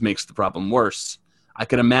 It just makes the problem worse. I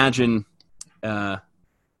could imagine the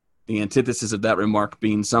antithesis of that remark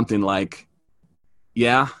being something like,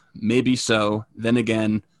 yeah, maybe so. Then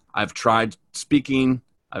again, I've tried speaking.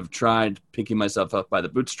 I've tried picking myself up by the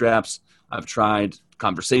bootstraps. I've tried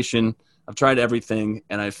conversation. I've tried everything,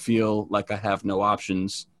 and I feel like I have no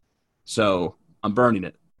options. So I'm burning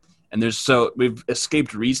it. And we've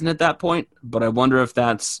escaped reason at that point, but I wonder if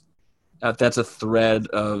that's a thread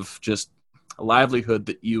of just a livelihood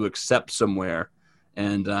that you accept somewhere.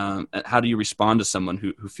 And how do you respond to someone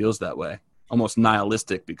who feels that way? Almost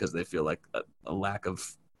nihilistic because they feel like a lack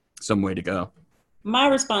of some way to go. My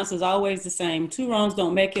response is always the same. Two wrongs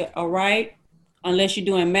don't make it a right unless you're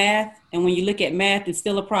doing math. And when you look at math, it's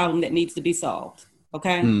still a problem that needs to be solved.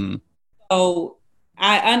 Okay. So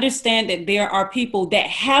I understand that there are people that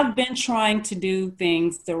have been trying to do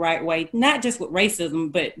things the right way, not just with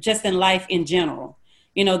racism, but just in life in general.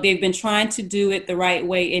 You know, they've been trying to do it the right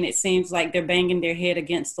way, and it seems like they're banging their head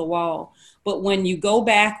against the wall. But when you go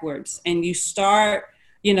backwards and you start,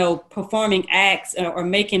 you know, performing acts or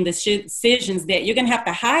making the decisions that you're going to have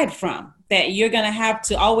to hide from, that you're going to have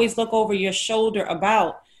to always look over your shoulder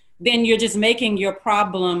about, then you're just making your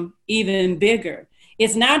problem even bigger.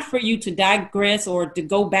 It's not for you to digress or to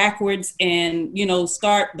go backwards and, you know,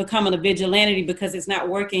 start becoming a vigilante because it's not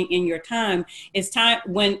working in your time. It's time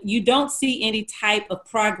when you don't see any type of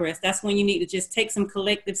progress. That's when you need to just take some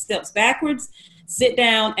collective steps backwards, sit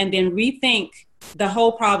down, and then rethink the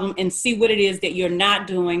whole problem and see what it is that you're not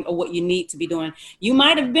doing or what you need to be doing. You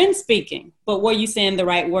might have been speaking, but were you saying the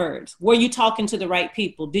right words? Were you talking to the right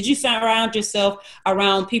people? Did you surround yourself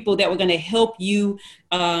around people that were going to help you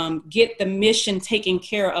get the mission taken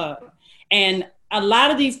care of? And a lot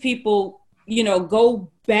of these people, you know, go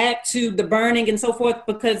back to the burning and so forth,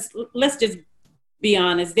 because let's just be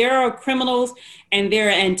honest, there are criminals and there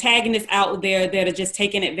are antagonists out there that are just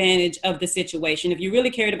taking advantage of the situation. If you really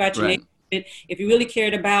cared about your neighbor, if you really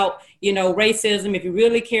cared about, you know, racism, if you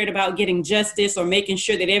really cared about getting justice or making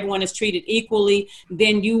sure that everyone is treated equally,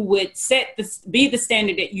 then you would be the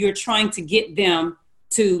standard that you're trying to get them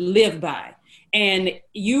to live by. And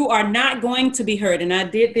you are not going to be heard. And I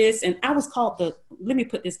did this, and I was called let me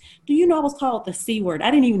put this, do you know I was called the C word?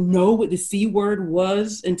 I didn't even know what the C word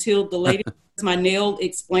was until the lady, my nail,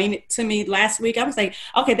 explained it to me last week. I was like,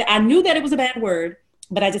 okay, I knew that it was a bad word,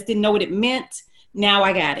 but I just didn't know what it meant. Now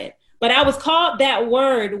I got it. But I was called that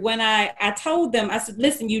word when I told them, I said,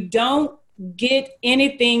 listen, you don't get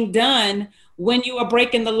anything done when you are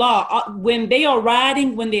breaking the law. When they are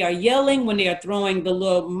rioting, when they are yelling, when they are throwing the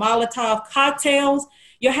little Molotov cocktails,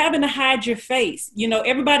 you're having to hide your face. You know,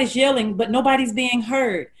 everybody's yelling, but nobody's being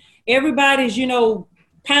heard. Everybody's, you know,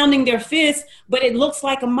 pounding their fists, but it looks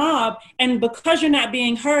like a mob. And because you're not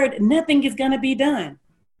being heard, nothing is going to be done.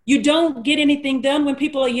 You don't get anything done when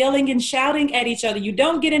people are yelling and shouting at each other. You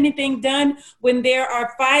don't get anything done when there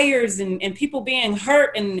are fires and people being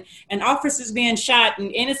hurt and officers being shot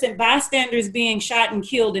and innocent bystanders being shot and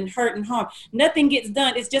killed and hurt and harmed. Nothing gets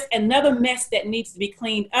done. It's just another mess that needs to be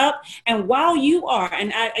cleaned up. And while you are,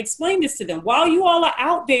 and I explained this to them, while you all are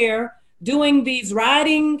out there doing these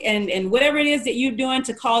rioting and whatever it is that you're doing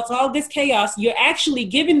to cause all this chaos, you're actually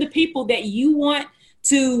giving the people that you want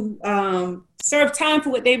to serve time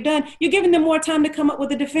for what they've done, you're giving them more time to come up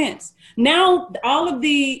with a defense. Now, all of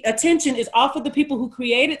the attention is off of the people who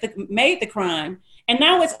made the crime, and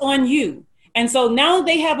now it's on you. And so now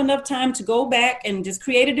they have enough time to go back and just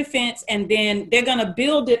create a defense, and then they're going to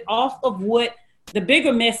build it off of what the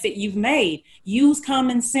bigger mess that you've made. Use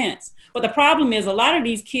common sense. But the problem is a lot of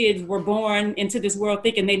these kids were born into this world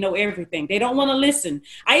thinking they know everything. They don't want to listen.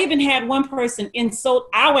 I even had one person insult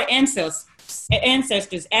our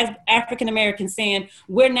ancestors as African Americans, saying,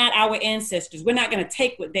 we're not our ancestors. We're not going to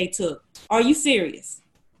take what they took. Are you serious?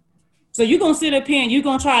 So you're going to sit up here and you're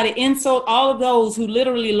going to try to insult all of those who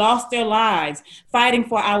literally lost their lives fighting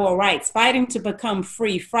for our rights, fighting to become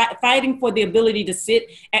free, fighting for the ability to sit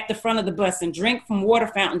at the front of the bus and drink from water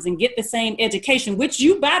fountains and get the same education, which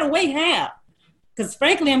you, by the way, have. Because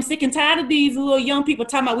frankly, I'm sick and tired of these little young people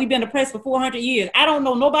talking about we've been oppressed for 400 years. I don't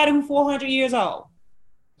know nobody who's 400 years old.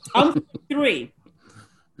 I'm 3.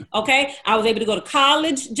 Okay. I was able to go to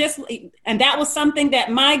college and that was something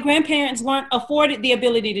that my grandparents weren't afforded the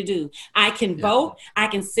ability to do. I can vote. I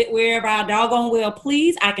can sit wherever I doggone well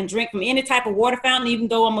please. I can drink from any type of water fountain, even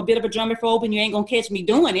though I'm a bit of a germaphobe and you ain't going to catch me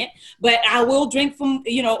doing it. But I will drink from,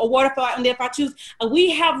 a water fountain if I choose.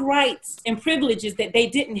 We have rights and privileges that they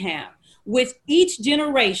didn't have. With each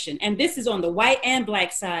generation, and this is on the white and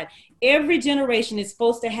black side, every generation is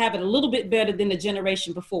supposed to have it a little bit better than the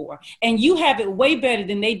generation before. And you have it way better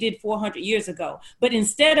than they did 400 years ago. But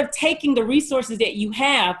instead of taking the resources that you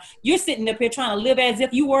have, you're sitting up here trying to live as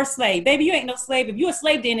if you were a slave. Baby, you ain't no slave. If you're a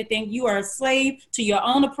slave to anything, you are a slave to your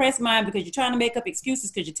own oppressed mind because you're trying to make up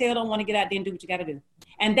excuses because your tail don't want to get out there and do what you got to do.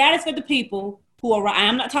 And that is for the people who are,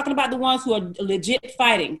 I'm not talking about the ones who are legit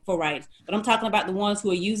fighting for rights, but I'm talking about the ones who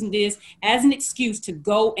are using this as an excuse to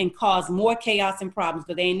go and cause more chaos and problems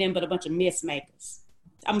because they ain't nothing but a bunch of mess makers.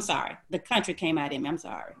 I'm sorry. The country came out in me. I'm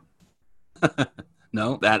sorry.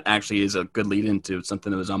 No, that actually is a good lead into something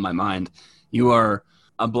that was on my mind. You are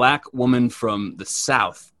a Black woman from the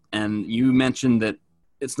South, and you mentioned that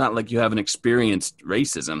it's not like you haven't experienced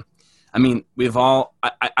racism. I mean,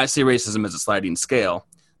 I see racism as a sliding scale,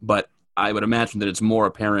 but I would imagine that it's more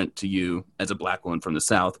apparent to you as a Black woman from the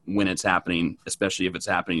South when it's happening, especially if it's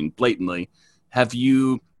happening blatantly. Would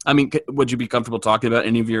you be comfortable talking about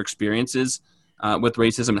any of your experiences with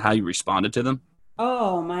racism and how you responded to them?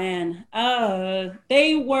 Oh, man.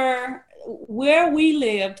 They were where we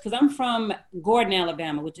lived, because I'm from Gordon,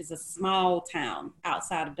 Alabama, which is a small town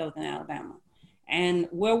outside of Dothan, Alabama. And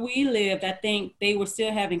where we lived, I think they were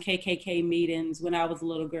still having KKK meetings when I was a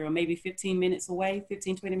little girl, maybe 15 minutes away,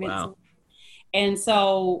 15, 20 minutes Wow. away. And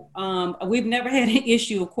so we've never had an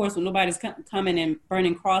issue, of course, when nobody's coming and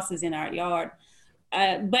burning crosses in our yard.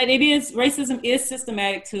 But racism is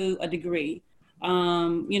systematic to a degree.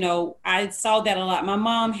 I saw that a lot. My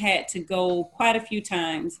mom had to go quite a few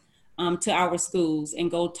times to our schools and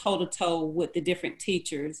go toe to toe with the different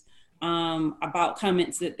teachers about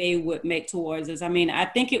comments that they would make towards us. I mean, I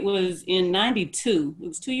think it was in 92. It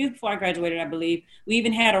was 2 years before I graduated, I believe. We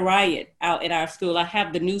even had a riot out at our school. I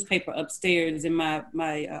have the newspaper upstairs in my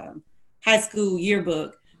high school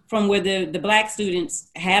yearbook from where the Black students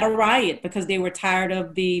had a riot because they were tired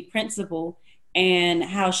of the principal and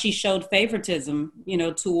how she showed favoritism,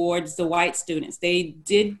 towards the white students. They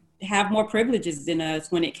did have more privileges than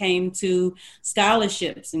us when it came to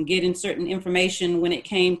scholarships and getting certain information when it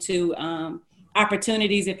came to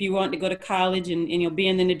opportunities if you want to go to college and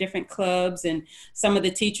being in the different clubs and some of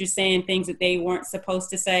the teachers saying things that they weren't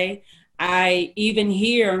supposed to say. I even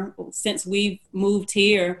hear, since we've moved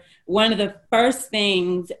here, one of the first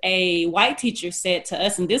things a white teacher said to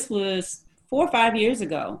us, and this was 4 or 5 years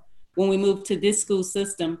ago when we moved to this school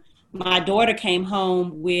system, my daughter came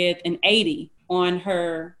home with an 80 on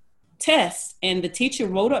her test and the teacher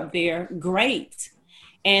wrote up there, great.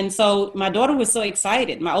 And so my daughter was so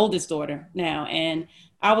excited, my oldest daughter now. And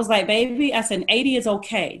I was like, baby, I said, an 80 is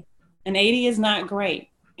okay. An 80 is not great.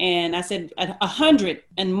 And I said, 100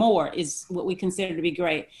 and more is what we consider to be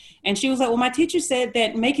great. And she was like, well, my teacher said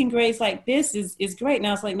that making grades like this is great. And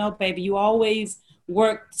I was like, no, baby, you always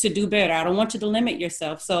work to do better. I don't want you to limit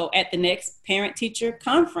yourself. So at the next parent teacher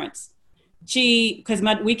conference, because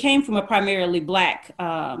we came from a primarily Black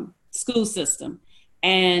school system.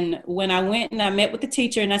 And when I went and I met with the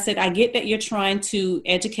teacher and I said, I get that you're trying to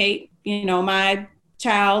educate, my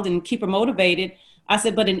child and keep her motivated. I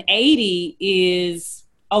said, but an 80 is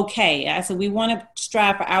okay. I said, we want to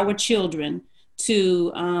strive for our children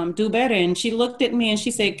to do better. And she looked at me and she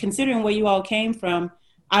said, considering where you all came from,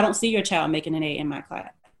 I don't see your child making an A in my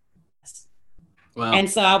class. Wow. And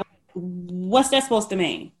so what's that supposed to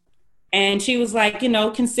mean? And she was like,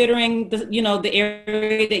 considering the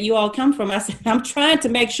area that you all come from, I said, I'm trying to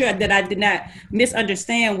make sure that I did not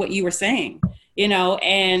misunderstand what you were saying,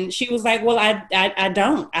 and she was like, well,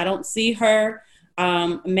 I don't see her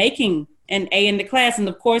making an A in the class. And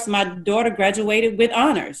of course, my daughter graduated with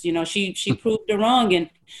honors. She proved her wrong. And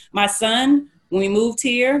my son, when we moved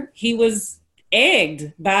here, he was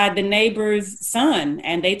egged by the neighbor's son.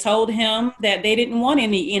 And they told him that they didn't want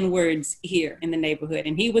any N-words here in the neighborhood.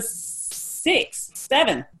 And he was 6,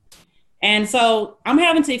 7. And so I'm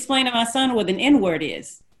having to explain to my son what an N-word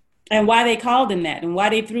is and why they called him that and why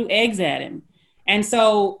they threw eggs at him. And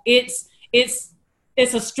so it's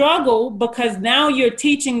a struggle because now you're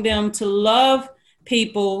teaching them to love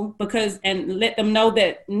people and let them know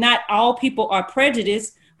that not all people are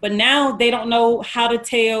prejudiced, but now they don't know how to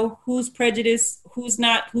tell who's prejudiced, who's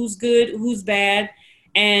not, who's good, who's bad.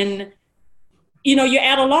 And you're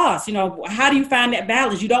at a loss. How do you find that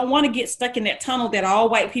balance? You don't want to get stuck in that tunnel that all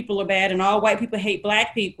white people are bad and all white people hate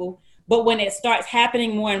Black people. But when it starts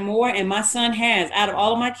happening more and more, and my son has, out of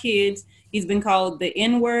all of my kids, he's been called the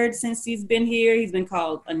N-word since he's been here. He's been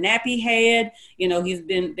called a nappy head. You know,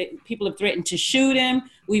 people have threatened to shoot him.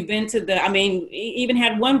 We've been to even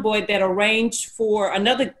had one boy that arranged for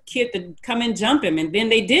another kid to come and jump him. And then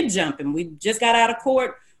they did jump him. We just got out of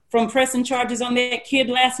court from pressing charges on that kid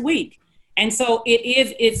last week. And so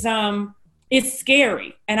it's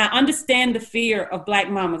scary. And I understand the fear of Black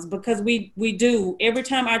mamas, because we do. Every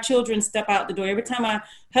time our children step out the door, every time our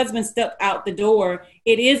husband step out the door,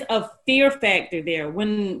 it is a fear factor there.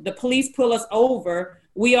 When the police pull us over,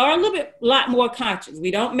 we are a lot more conscious.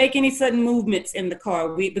 We don't make any sudden movements in the car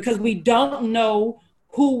because we don't know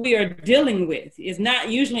who we are dealing with. It's not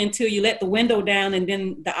usually until you let the window down and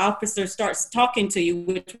then the officer starts talking to you,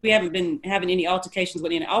 which we haven't been having any altercations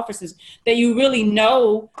with any officers, that you really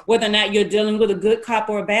know whether or not you're dealing with a good cop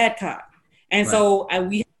or a bad cop. And right. So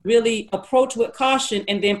we really approach with caution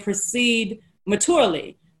and then proceed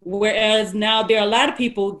maturely. Whereas now there are a lot of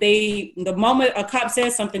people, the moment a cop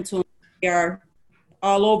says something to them, they are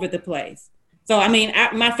all over the place. So, I mean,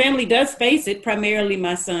 my family does face it, primarily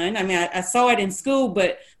my son. I mean, I saw it in school,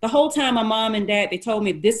 but the whole time my mom and dad, they told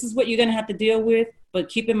me, this is what you're going to have to deal with, but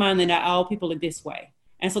keep in mind that not all people are this way.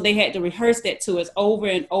 And so they had to rehearse that to us over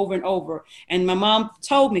and over and over. And my mom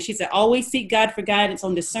told me, she said, always seek God for guidance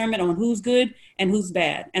on discernment on who's good and who's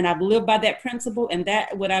bad. And I've lived by that principle. And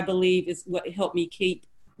that, what I believe, is what helped me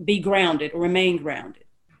be grounded or remain grounded.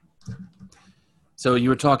 So you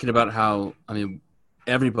were talking about how, I mean,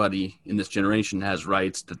 everybody in this generation has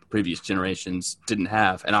rights that the previous generations didn't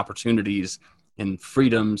have, and opportunities and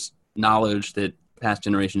freedoms, knowledge that past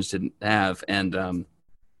generations didn't have. And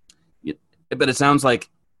but it sounds like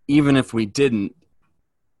even if we didn't,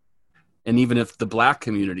 and even if the Black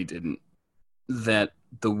community didn't, that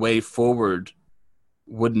the way forward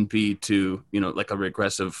wouldn't be to, like a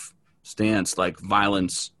regressive stance, like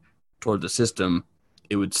violence toward the system.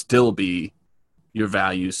 It would still be your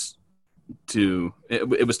values it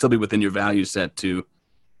would still be within your value set to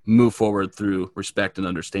move forward through respect and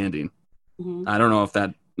understanding. Mm-hmm. I don't know if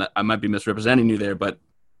I might be misrepresenting you there, but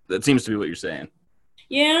that seems to be what you're saying.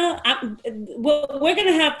 Yeah. What we're going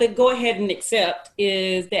to have to go ahead and accept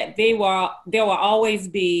is that there will always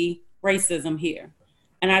be racism here.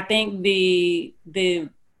 And I think the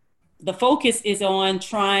focus is on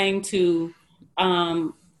trying to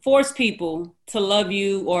force people to love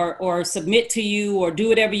you or submit to you or do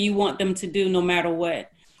whatever you want them to do, no matter what.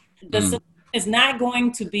 The solution is not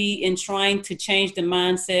going to be in trying to change the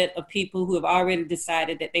mindset of people who have already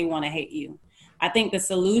decided that they want to hate you. I think the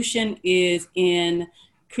solution is in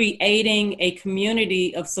creating a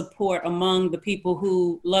community of support among the people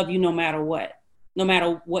who love you no matter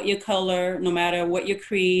what your color, no matter what your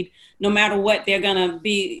creed, no matter what they're going to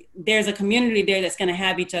be. There's a community there that's going to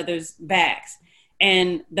have each other's backs.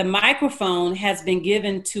 And the microphone has been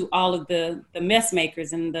given to all of the mess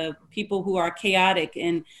makers and the people who are chaotic,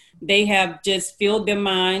 and they have just filled their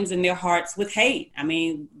minds and their hearts with hate. I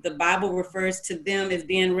mean, the Bible refers to them as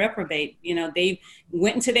being reprobate. They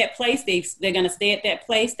went into that place. They're going to stay at that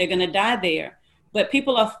place. They're going to die there. But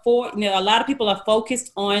people a lot of people are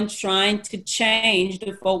focused on trying to change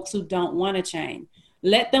the folks who don't want to change.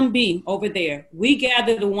 Let them be over there. We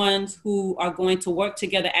gather the ones who are going to work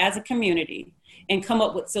together as a community and come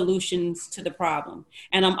up with solutions to the problem.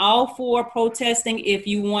 And I'm all for protesting if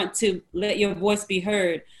you want to let your voice be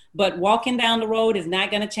heard. But walking down the road is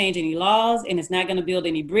not going to change any laws, and it's not going to build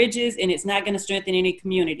any bridges, and it's not going to strengthen any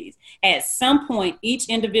communities. At some point, each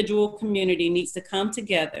individual community needs to come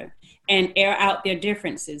together and air out their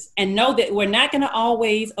differences and know that we're not going to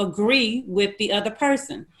always agree with the other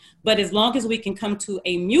person. But as long as we can come to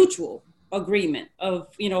a mutual agreement of,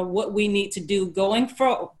 what we need to do going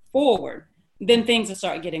forward, then things will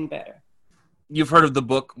start getting better. You've heard of the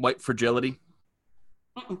book White Fragility?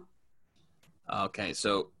 Okay,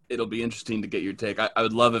 so it'll be interesting to get your take. I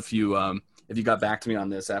would love if you got back to me on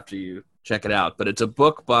this after you check it out. But it's a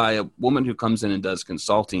book by a woman who comes in and does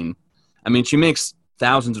consulting. I mean, she makes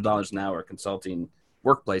thousands of dollars an hour consulting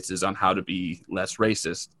workplaces on how to be less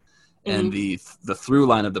racist. Mm-hmm. And the through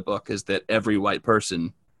line of the book is that every white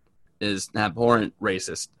person is an abhorrent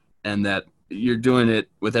racist, and that you're doing it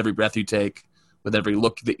with every breath you take, with every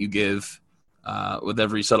look that you give, with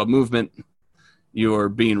every subtle movement. You're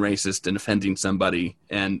being racist and offending somebody,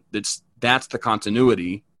 and that's the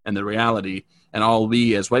continuity and the reality. And all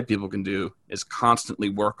we as white people can do is constantly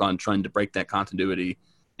work on trying to break that continuity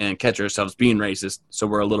and catch ourselves being racist, so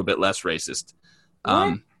we're a little bit less racist.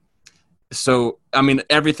 So, I mean,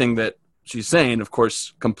 everything that she's saying, of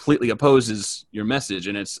course, completely opposes your message,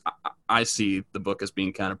 and I see the book as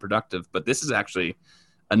being counterproductive. But this is actually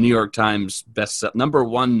a New York Times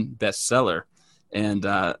 #1 bestseller. And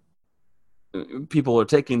people are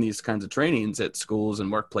taking these kinds of trainings at schools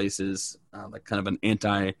and workplaces, like kind of an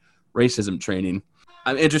anti-racism training.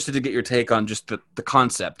 I'm interested to get your take on just the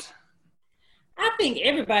concept. I think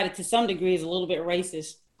everybody to some degree is a little bit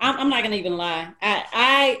racist. I'm not gonna even lie.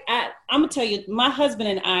 I'm gonna tell you, my husband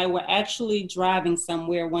and I were actually driving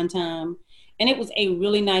somewhere one time, and it was a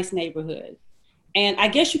really nice neighborhood. And I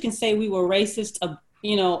guess you can say we were racist,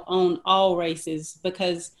 on all races,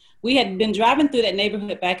 because we had been driving through that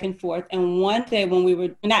neighborhood back and forth. And one day when we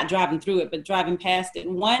were not driving through it, but driving past it,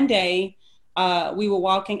 one day we were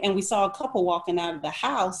walking and we saw a couple walking out of the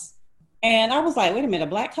house. And I was like, wait a minute, a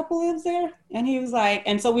black couple lives there? And he was like,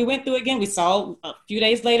 and so we went through again. We saw a few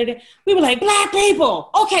days later, we were like, black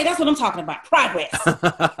people. Okay, that's what I'm talking about. Progress. Love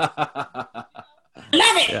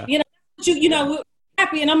it. Yeah. We're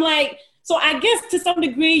happy. And I'm like, so I guess to some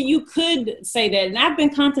degree you could say that. And I've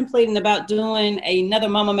been contemplating about doing another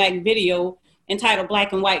Mama Mack video entitled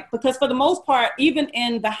Black and White, because for the most part, even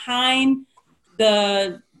behind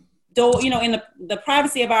the door, in the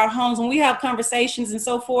privacy of our homes, when we have conversations and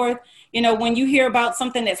so forth, when you hear about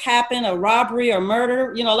something that's happened, a robbery or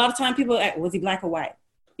murder, a lot of times people are like, was he black or white?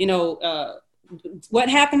 What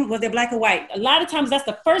happened? Was it black or white? A lot of times that's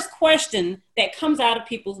the first question that comes out of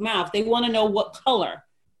people's mouths. They want to know what color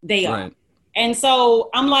they are. Right. And so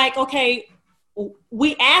I'm like, okay,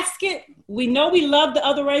 we ask it. We know we love the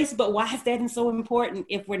other race, but why is that so important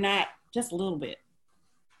if we're not just a little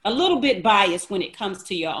bit biased when it comes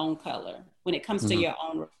to your own color, when it comes to your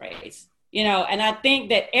own race? And I think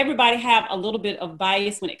that everybody have a little bit of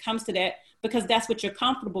bias when it comes to that, because that's what you're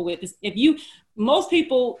comfortable with. Most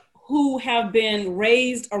people who have been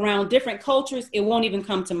raised around different cultures, it won't even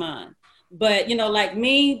come to mind. But, like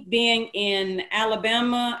me being in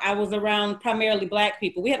Alabama, I was around primarily black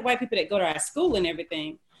people. We had white people that go to our school and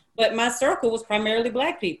everything, but my circle was primarily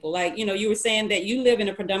black people. Like, you were saying that you live in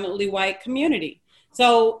a predominantly white community.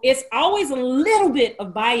 So it's always a little bit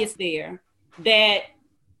of bias there that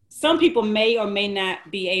some people may or may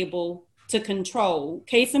not be able to control.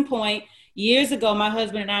 Case in point, years ago, my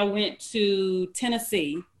husband and I went to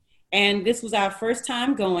Tennessee. And this was our first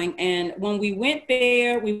time going. And when we went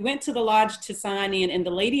there, we went to the lodge to sign in. And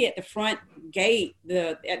the lady at the front gate,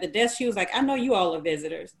 at the desk, she was like, I know you all are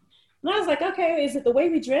visitors. And I was like, okay, is it the way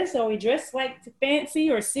we dress? Are we dressed like fancy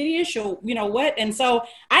or city-ish or what? And so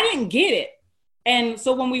I didn't get it. And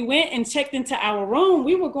so when we went and checked into our room,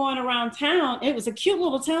 we were going around town. It was a cute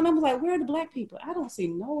little town. I was like, where are the black people? I don't see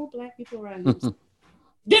no black people around here.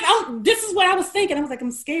 This is what I was thinking. I was like, I'm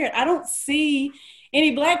scared. I don't see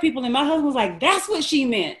any black people. And my husband was like, that's what she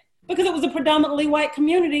meant, because it was a predominantly white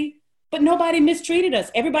community, but nobody mistreated us.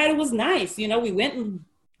 Everybody was nice. We went and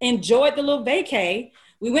enjoyed the little vacay.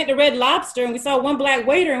 We went to Red Lobster and we saw one black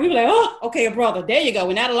waiter and we were like, oh, okay, brother, there you go.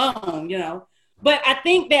 We're not alone, But I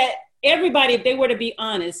think that everybody, if they were to be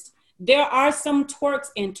honest, there are some twerks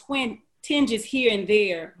and tinges here and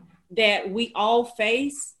there that we all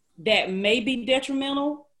face that may be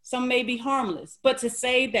detrimental. Some may be harmless, but to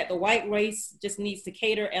say that the white race just needs to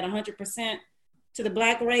cater at 100% to the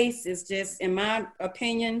black race is just, in my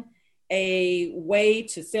opinion, a way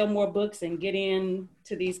to sell more books and get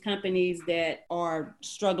into these companies that are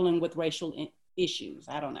struggling with racial issues.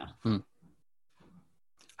 I don't know.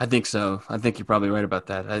 I think so. I think you're probably right about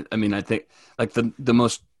that. I mean, I think like the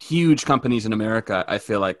most huge companies in America, I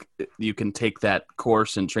feel like you can take that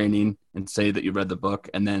course and training and say that you read the book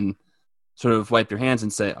and then sort of wipe your hands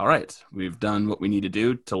and say, all right, we've done what we need to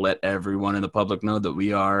do to let everyone in the public know that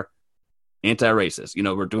we are anti-racist.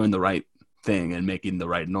 We're doing the right thing and making the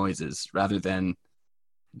right noises, rather than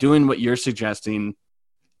doing what you're suggesting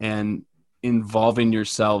and involving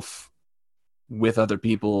yourself with other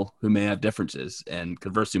people who may have differences and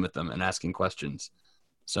conversing with them and asking questions.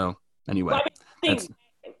 So anyway, well, I think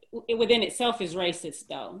within itself is racist,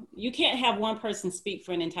 though. You can't have one person speak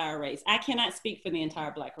for an entire race. I cannot speak for the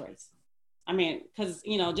entire black race. I mean, because,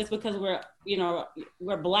 just because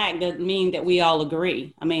we're black doesn't mean that we all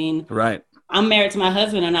agree. I mean, right. I'm married to my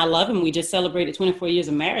husband and I love him. We just celebrated 24 years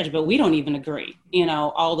of marriage, but we don't even agree,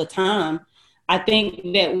 all the time. I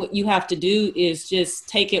think that what you have to do is just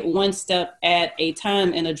take it one step at a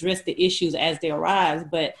time and address the issues as they arise.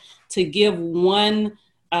 But to give one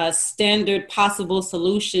standard possible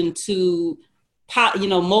solution to,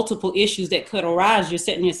 multiple issues that could arise, you're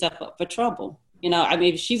setting yourself up for trouble.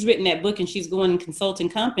 If she's written that book and she's going and consulting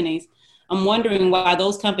companies, I'm wondering why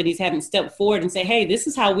those companies haven't stepped forward and say, hey, this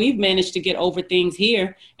is how we've managed to get over things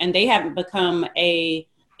here. And they haven't become a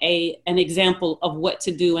an example of what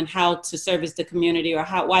to do and how to service the community, or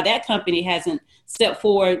why that company hasn't stepped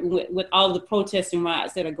forward with all the protests and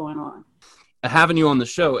riots that are going on. Having you on the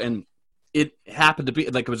show, and it happened to be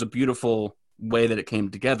like, it was a beautiful way that it came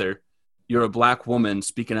together. You're a Black woman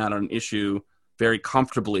speaking out on an issue very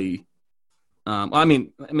comfortably. I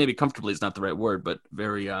mean, maybe comfortably is not the right word, but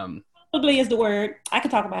very... Comfortably is the word. I can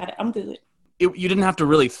talk about it. I'm good. You didn't have to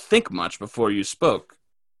really think much before you spoke.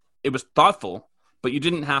 It was thoughtful, but you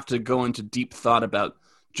didn't have to go into deep thought about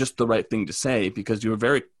just the right thing to say, because you were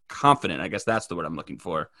very confident. I guess that's the word I'm looking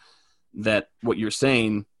for, that what you're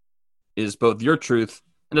saying is both your truth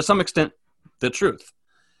and to some extent the truth.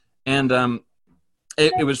 And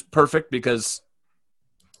it was perfect because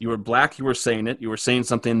you were Black, you were saying it, you were saying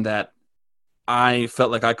something that I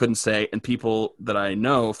felt like I couldn't say, and people that I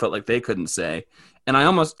know felt like they couldn't say. And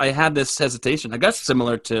I had this hesitation, I guess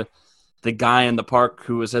similar to the guy in the park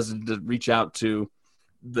who was hesitant to reach out to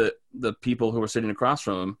the people who were sitting across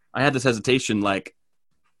from him. I had this hesitation, like,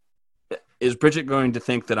 is Bridgett going to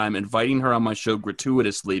think that I'm inviting her on my show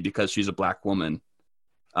gratuitously because she's a Black woman,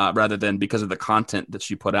 rather than because of the content that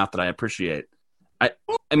she put out that I appreciate?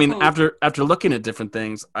 I mean, after looking at different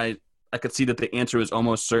things, I could see that the answer is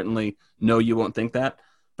almost certainly no, you won't think that.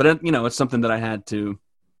 But, it's something that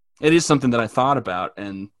it is something that I thought about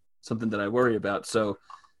and something that I worry about. So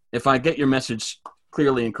if I get your message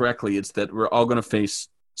clearly and correctly, it's that we're all going to face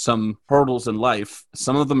some hurdles in life.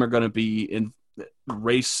 Some of them are going to be in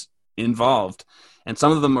race involved, and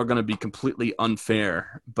some of them are going to be completely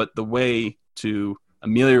unfair. But the way to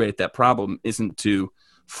ameliorate that problem isn't to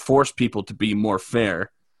force people to be more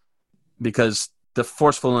fair, because the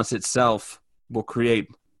forcefulness itself will create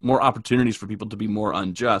more opportunities for people to be more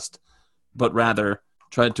unjust, but rather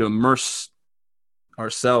try to immerse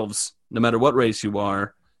ourselves, no matter what race you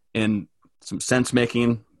are, in some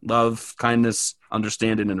sense-making, love, kindness,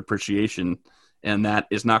 understanding, and appreciation. And that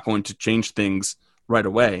is not going to change things right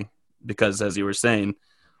away, because, as you were saying,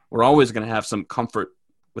 we're always going to have some comfort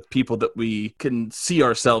with people that we can see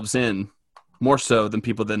ourselves in, more so than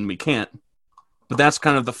people that we can't. But that's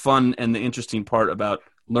kind of the fun and the interesting part about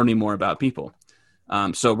learning more about people.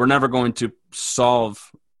 So we're never going to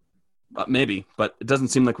solve, maybe, but it doesn't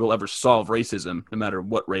seem like we'll ever solve racism, no matter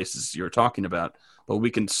what races you're talking about. But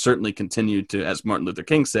we can certainly continue to, as Martin Luther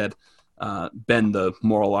King said, bend the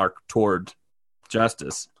moral arc toward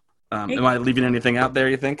justice. Am I leaving anything out there,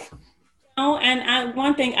 you think? No, and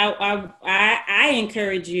one thing I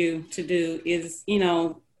encourage you to do is,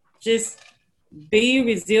 just be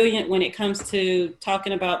resilient when it comes to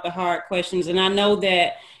talking about the hard questions. And I know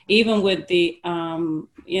that even with the,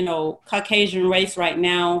 Caucasian race right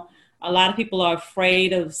now, a lot of people are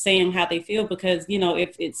afraid of saying how they feel because,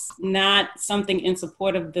 if it's not something in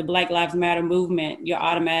support of the Black Lives Matter movement, you're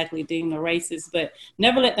automatically deemed a racist. But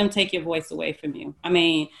never let them take your voice away from you. I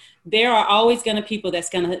mean, there are always going to be people that's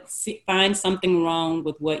going to find something wrong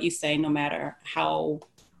with what you say, no matter how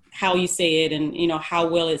you say it and, how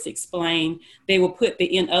well it's explained. They will put the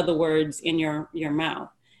in other words in your mouth.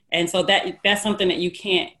 And so that's something that you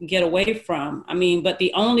can't get away from. I mean, but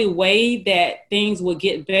the only way that things will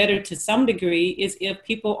get better to some degree is if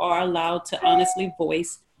people are allowed to honestly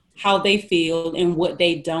voice how they feel and what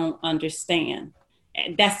they don't understand.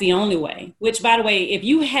 And that's the only way. Which, by the way, if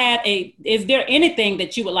you had is there anything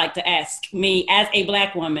that you would like to ask me as a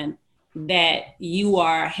Black woman that you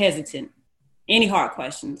are hesitant? Any hard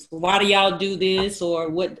questions? Why do y'all do this? Or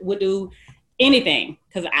what do anything?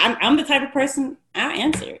 Because I'm the type of person, I'll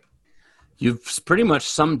answer it. You've pretty much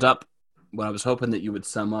summed up what I was hoping that you would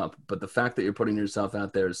sum up, but the fact that you're putting yourself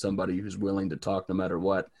out there as somebody who's willing to talk no matter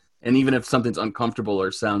what, and even if something's uncomfortable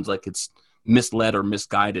or sounds like it's misled or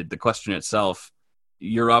misguided, the question itself,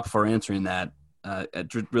 you're up for answering that.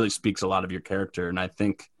 It really speaks a lot of your character, and I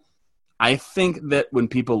think that when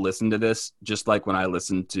people listen to this, just like when I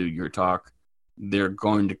listen to your talk, they're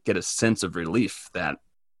going to get a sense of relief that,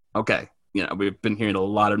 okay, we've been hearing a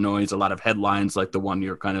lot of noise, a lot of headlines like the one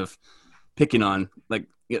you're kind of picking on. Like,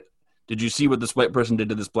 did you see what this white person did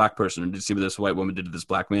to this Black person? Or did you see what this white woman did to this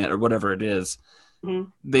Black man? Or whatever it is. Mm-hmm.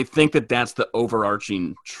 They think that that's the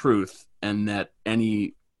overarching truth and that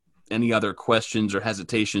any other questions or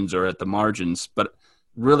hesitations are at the margins. But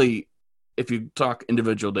really, if you talk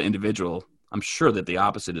individual to individual, I'm sure that the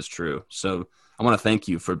opposite is true. So I want to thank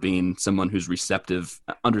you for being someone who's receptive,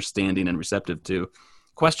 understanding, and receptive to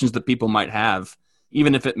questions that people might have,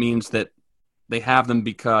 even if it means that they have them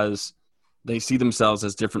because they see themselves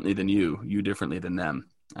as differently than you differently than them.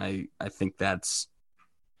 I think that's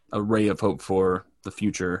a ray of hope for the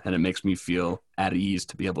future, and it makes me feel at ease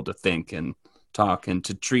to be able to think and talk and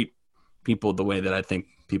to treat people the way that I think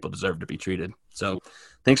people deserve to be treated. So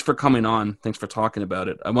thanks for coming on. Thanks for talking about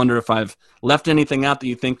it. I wonder if I've left anything out that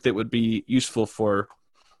you think that would be useful for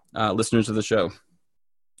listeners of the show.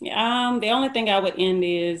 The only thing I would end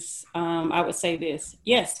is I would say this.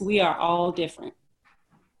 Yes, we are all different,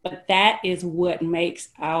 but that is what makes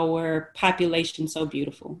our population so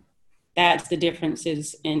beautiful. That's the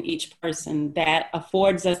differences in each person that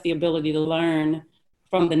affords us the ability to learn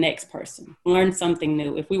from the next person, learn something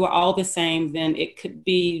new. If we were all the same, then it could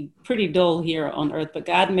be pretty dull here on earth, but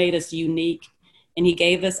God made us unique and he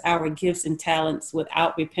gave us our gifts and talents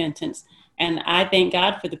without repentance. And I thank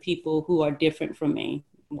God for the people who are different from me,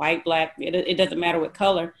 white, black, it doesn't matter what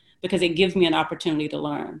color, because it gives me an opportunity to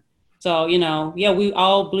learn. So, we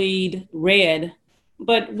all bleed red,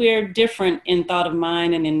 but we're different in thought of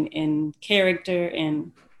mind and in character,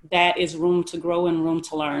 and that is room to grow and room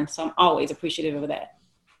to learn. So I'm always appreciative of that.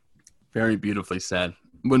 Very beautifully said.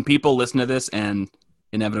 When people listen to this and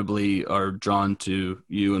inevitably are drawn to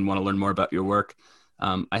you and want to learn more about your work,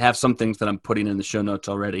 I have some things that I'm putting in the show notes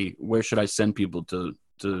already. Where should I send people to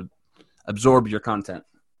absorb your content?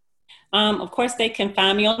 Of course, they can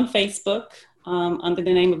find me on Facebook under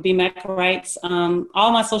the name of BMackWrites.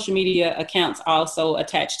 All my social media accounts are also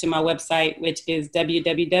attached to my website, which is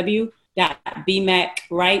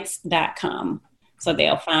www.bmackWrites.com. So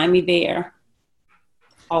they'll find me there.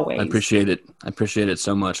 Always. I appreciate it. I appreciate it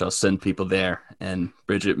so much. I'll send people there. And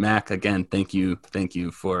Bridgett, Mack, again, thank you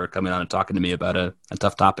for coming on and talking to me about a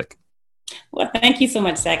tough topic. Well, thank you so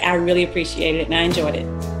much, Zach. I really appreciate it and I enjoyed it.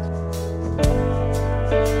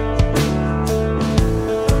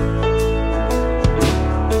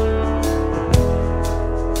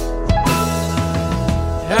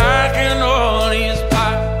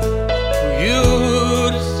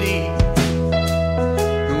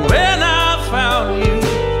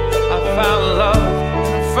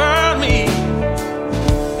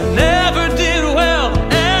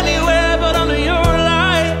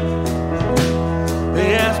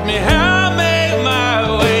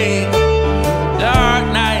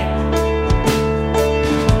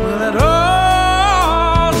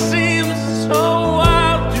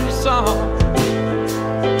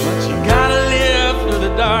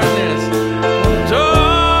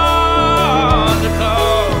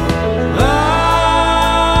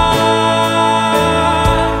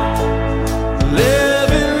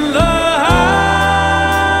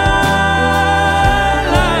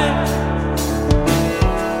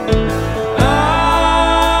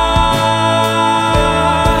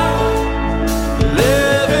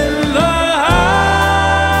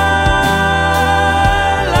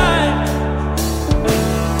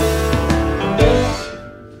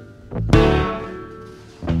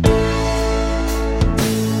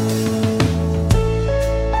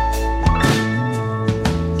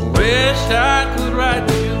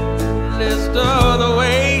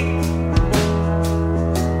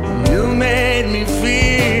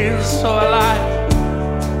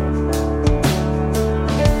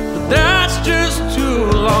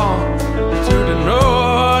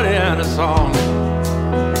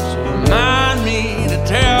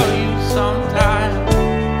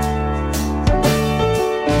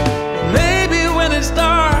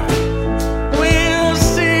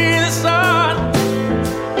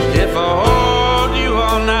 If I hold you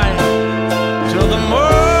all night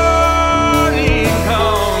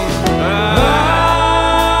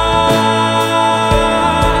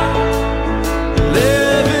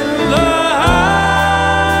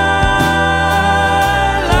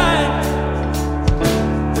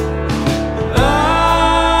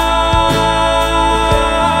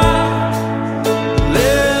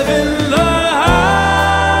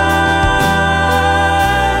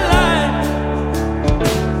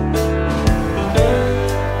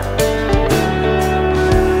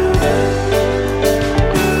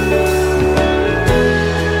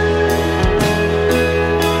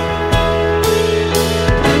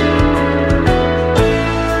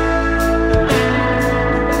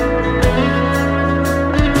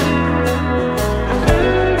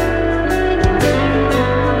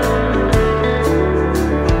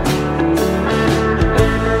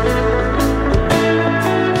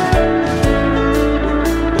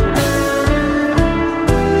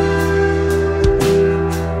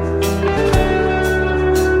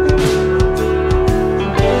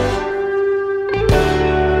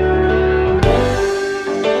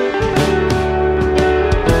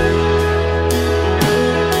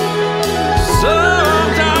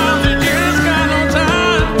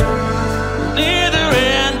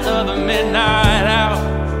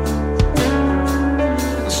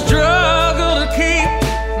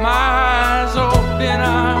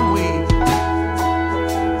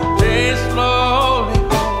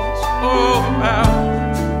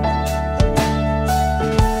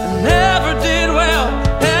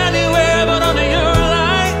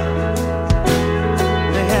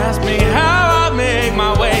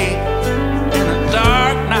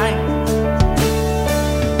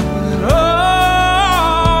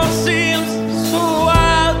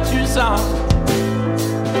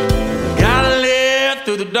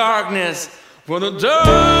the darkness for the dawn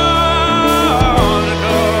to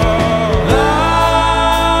come.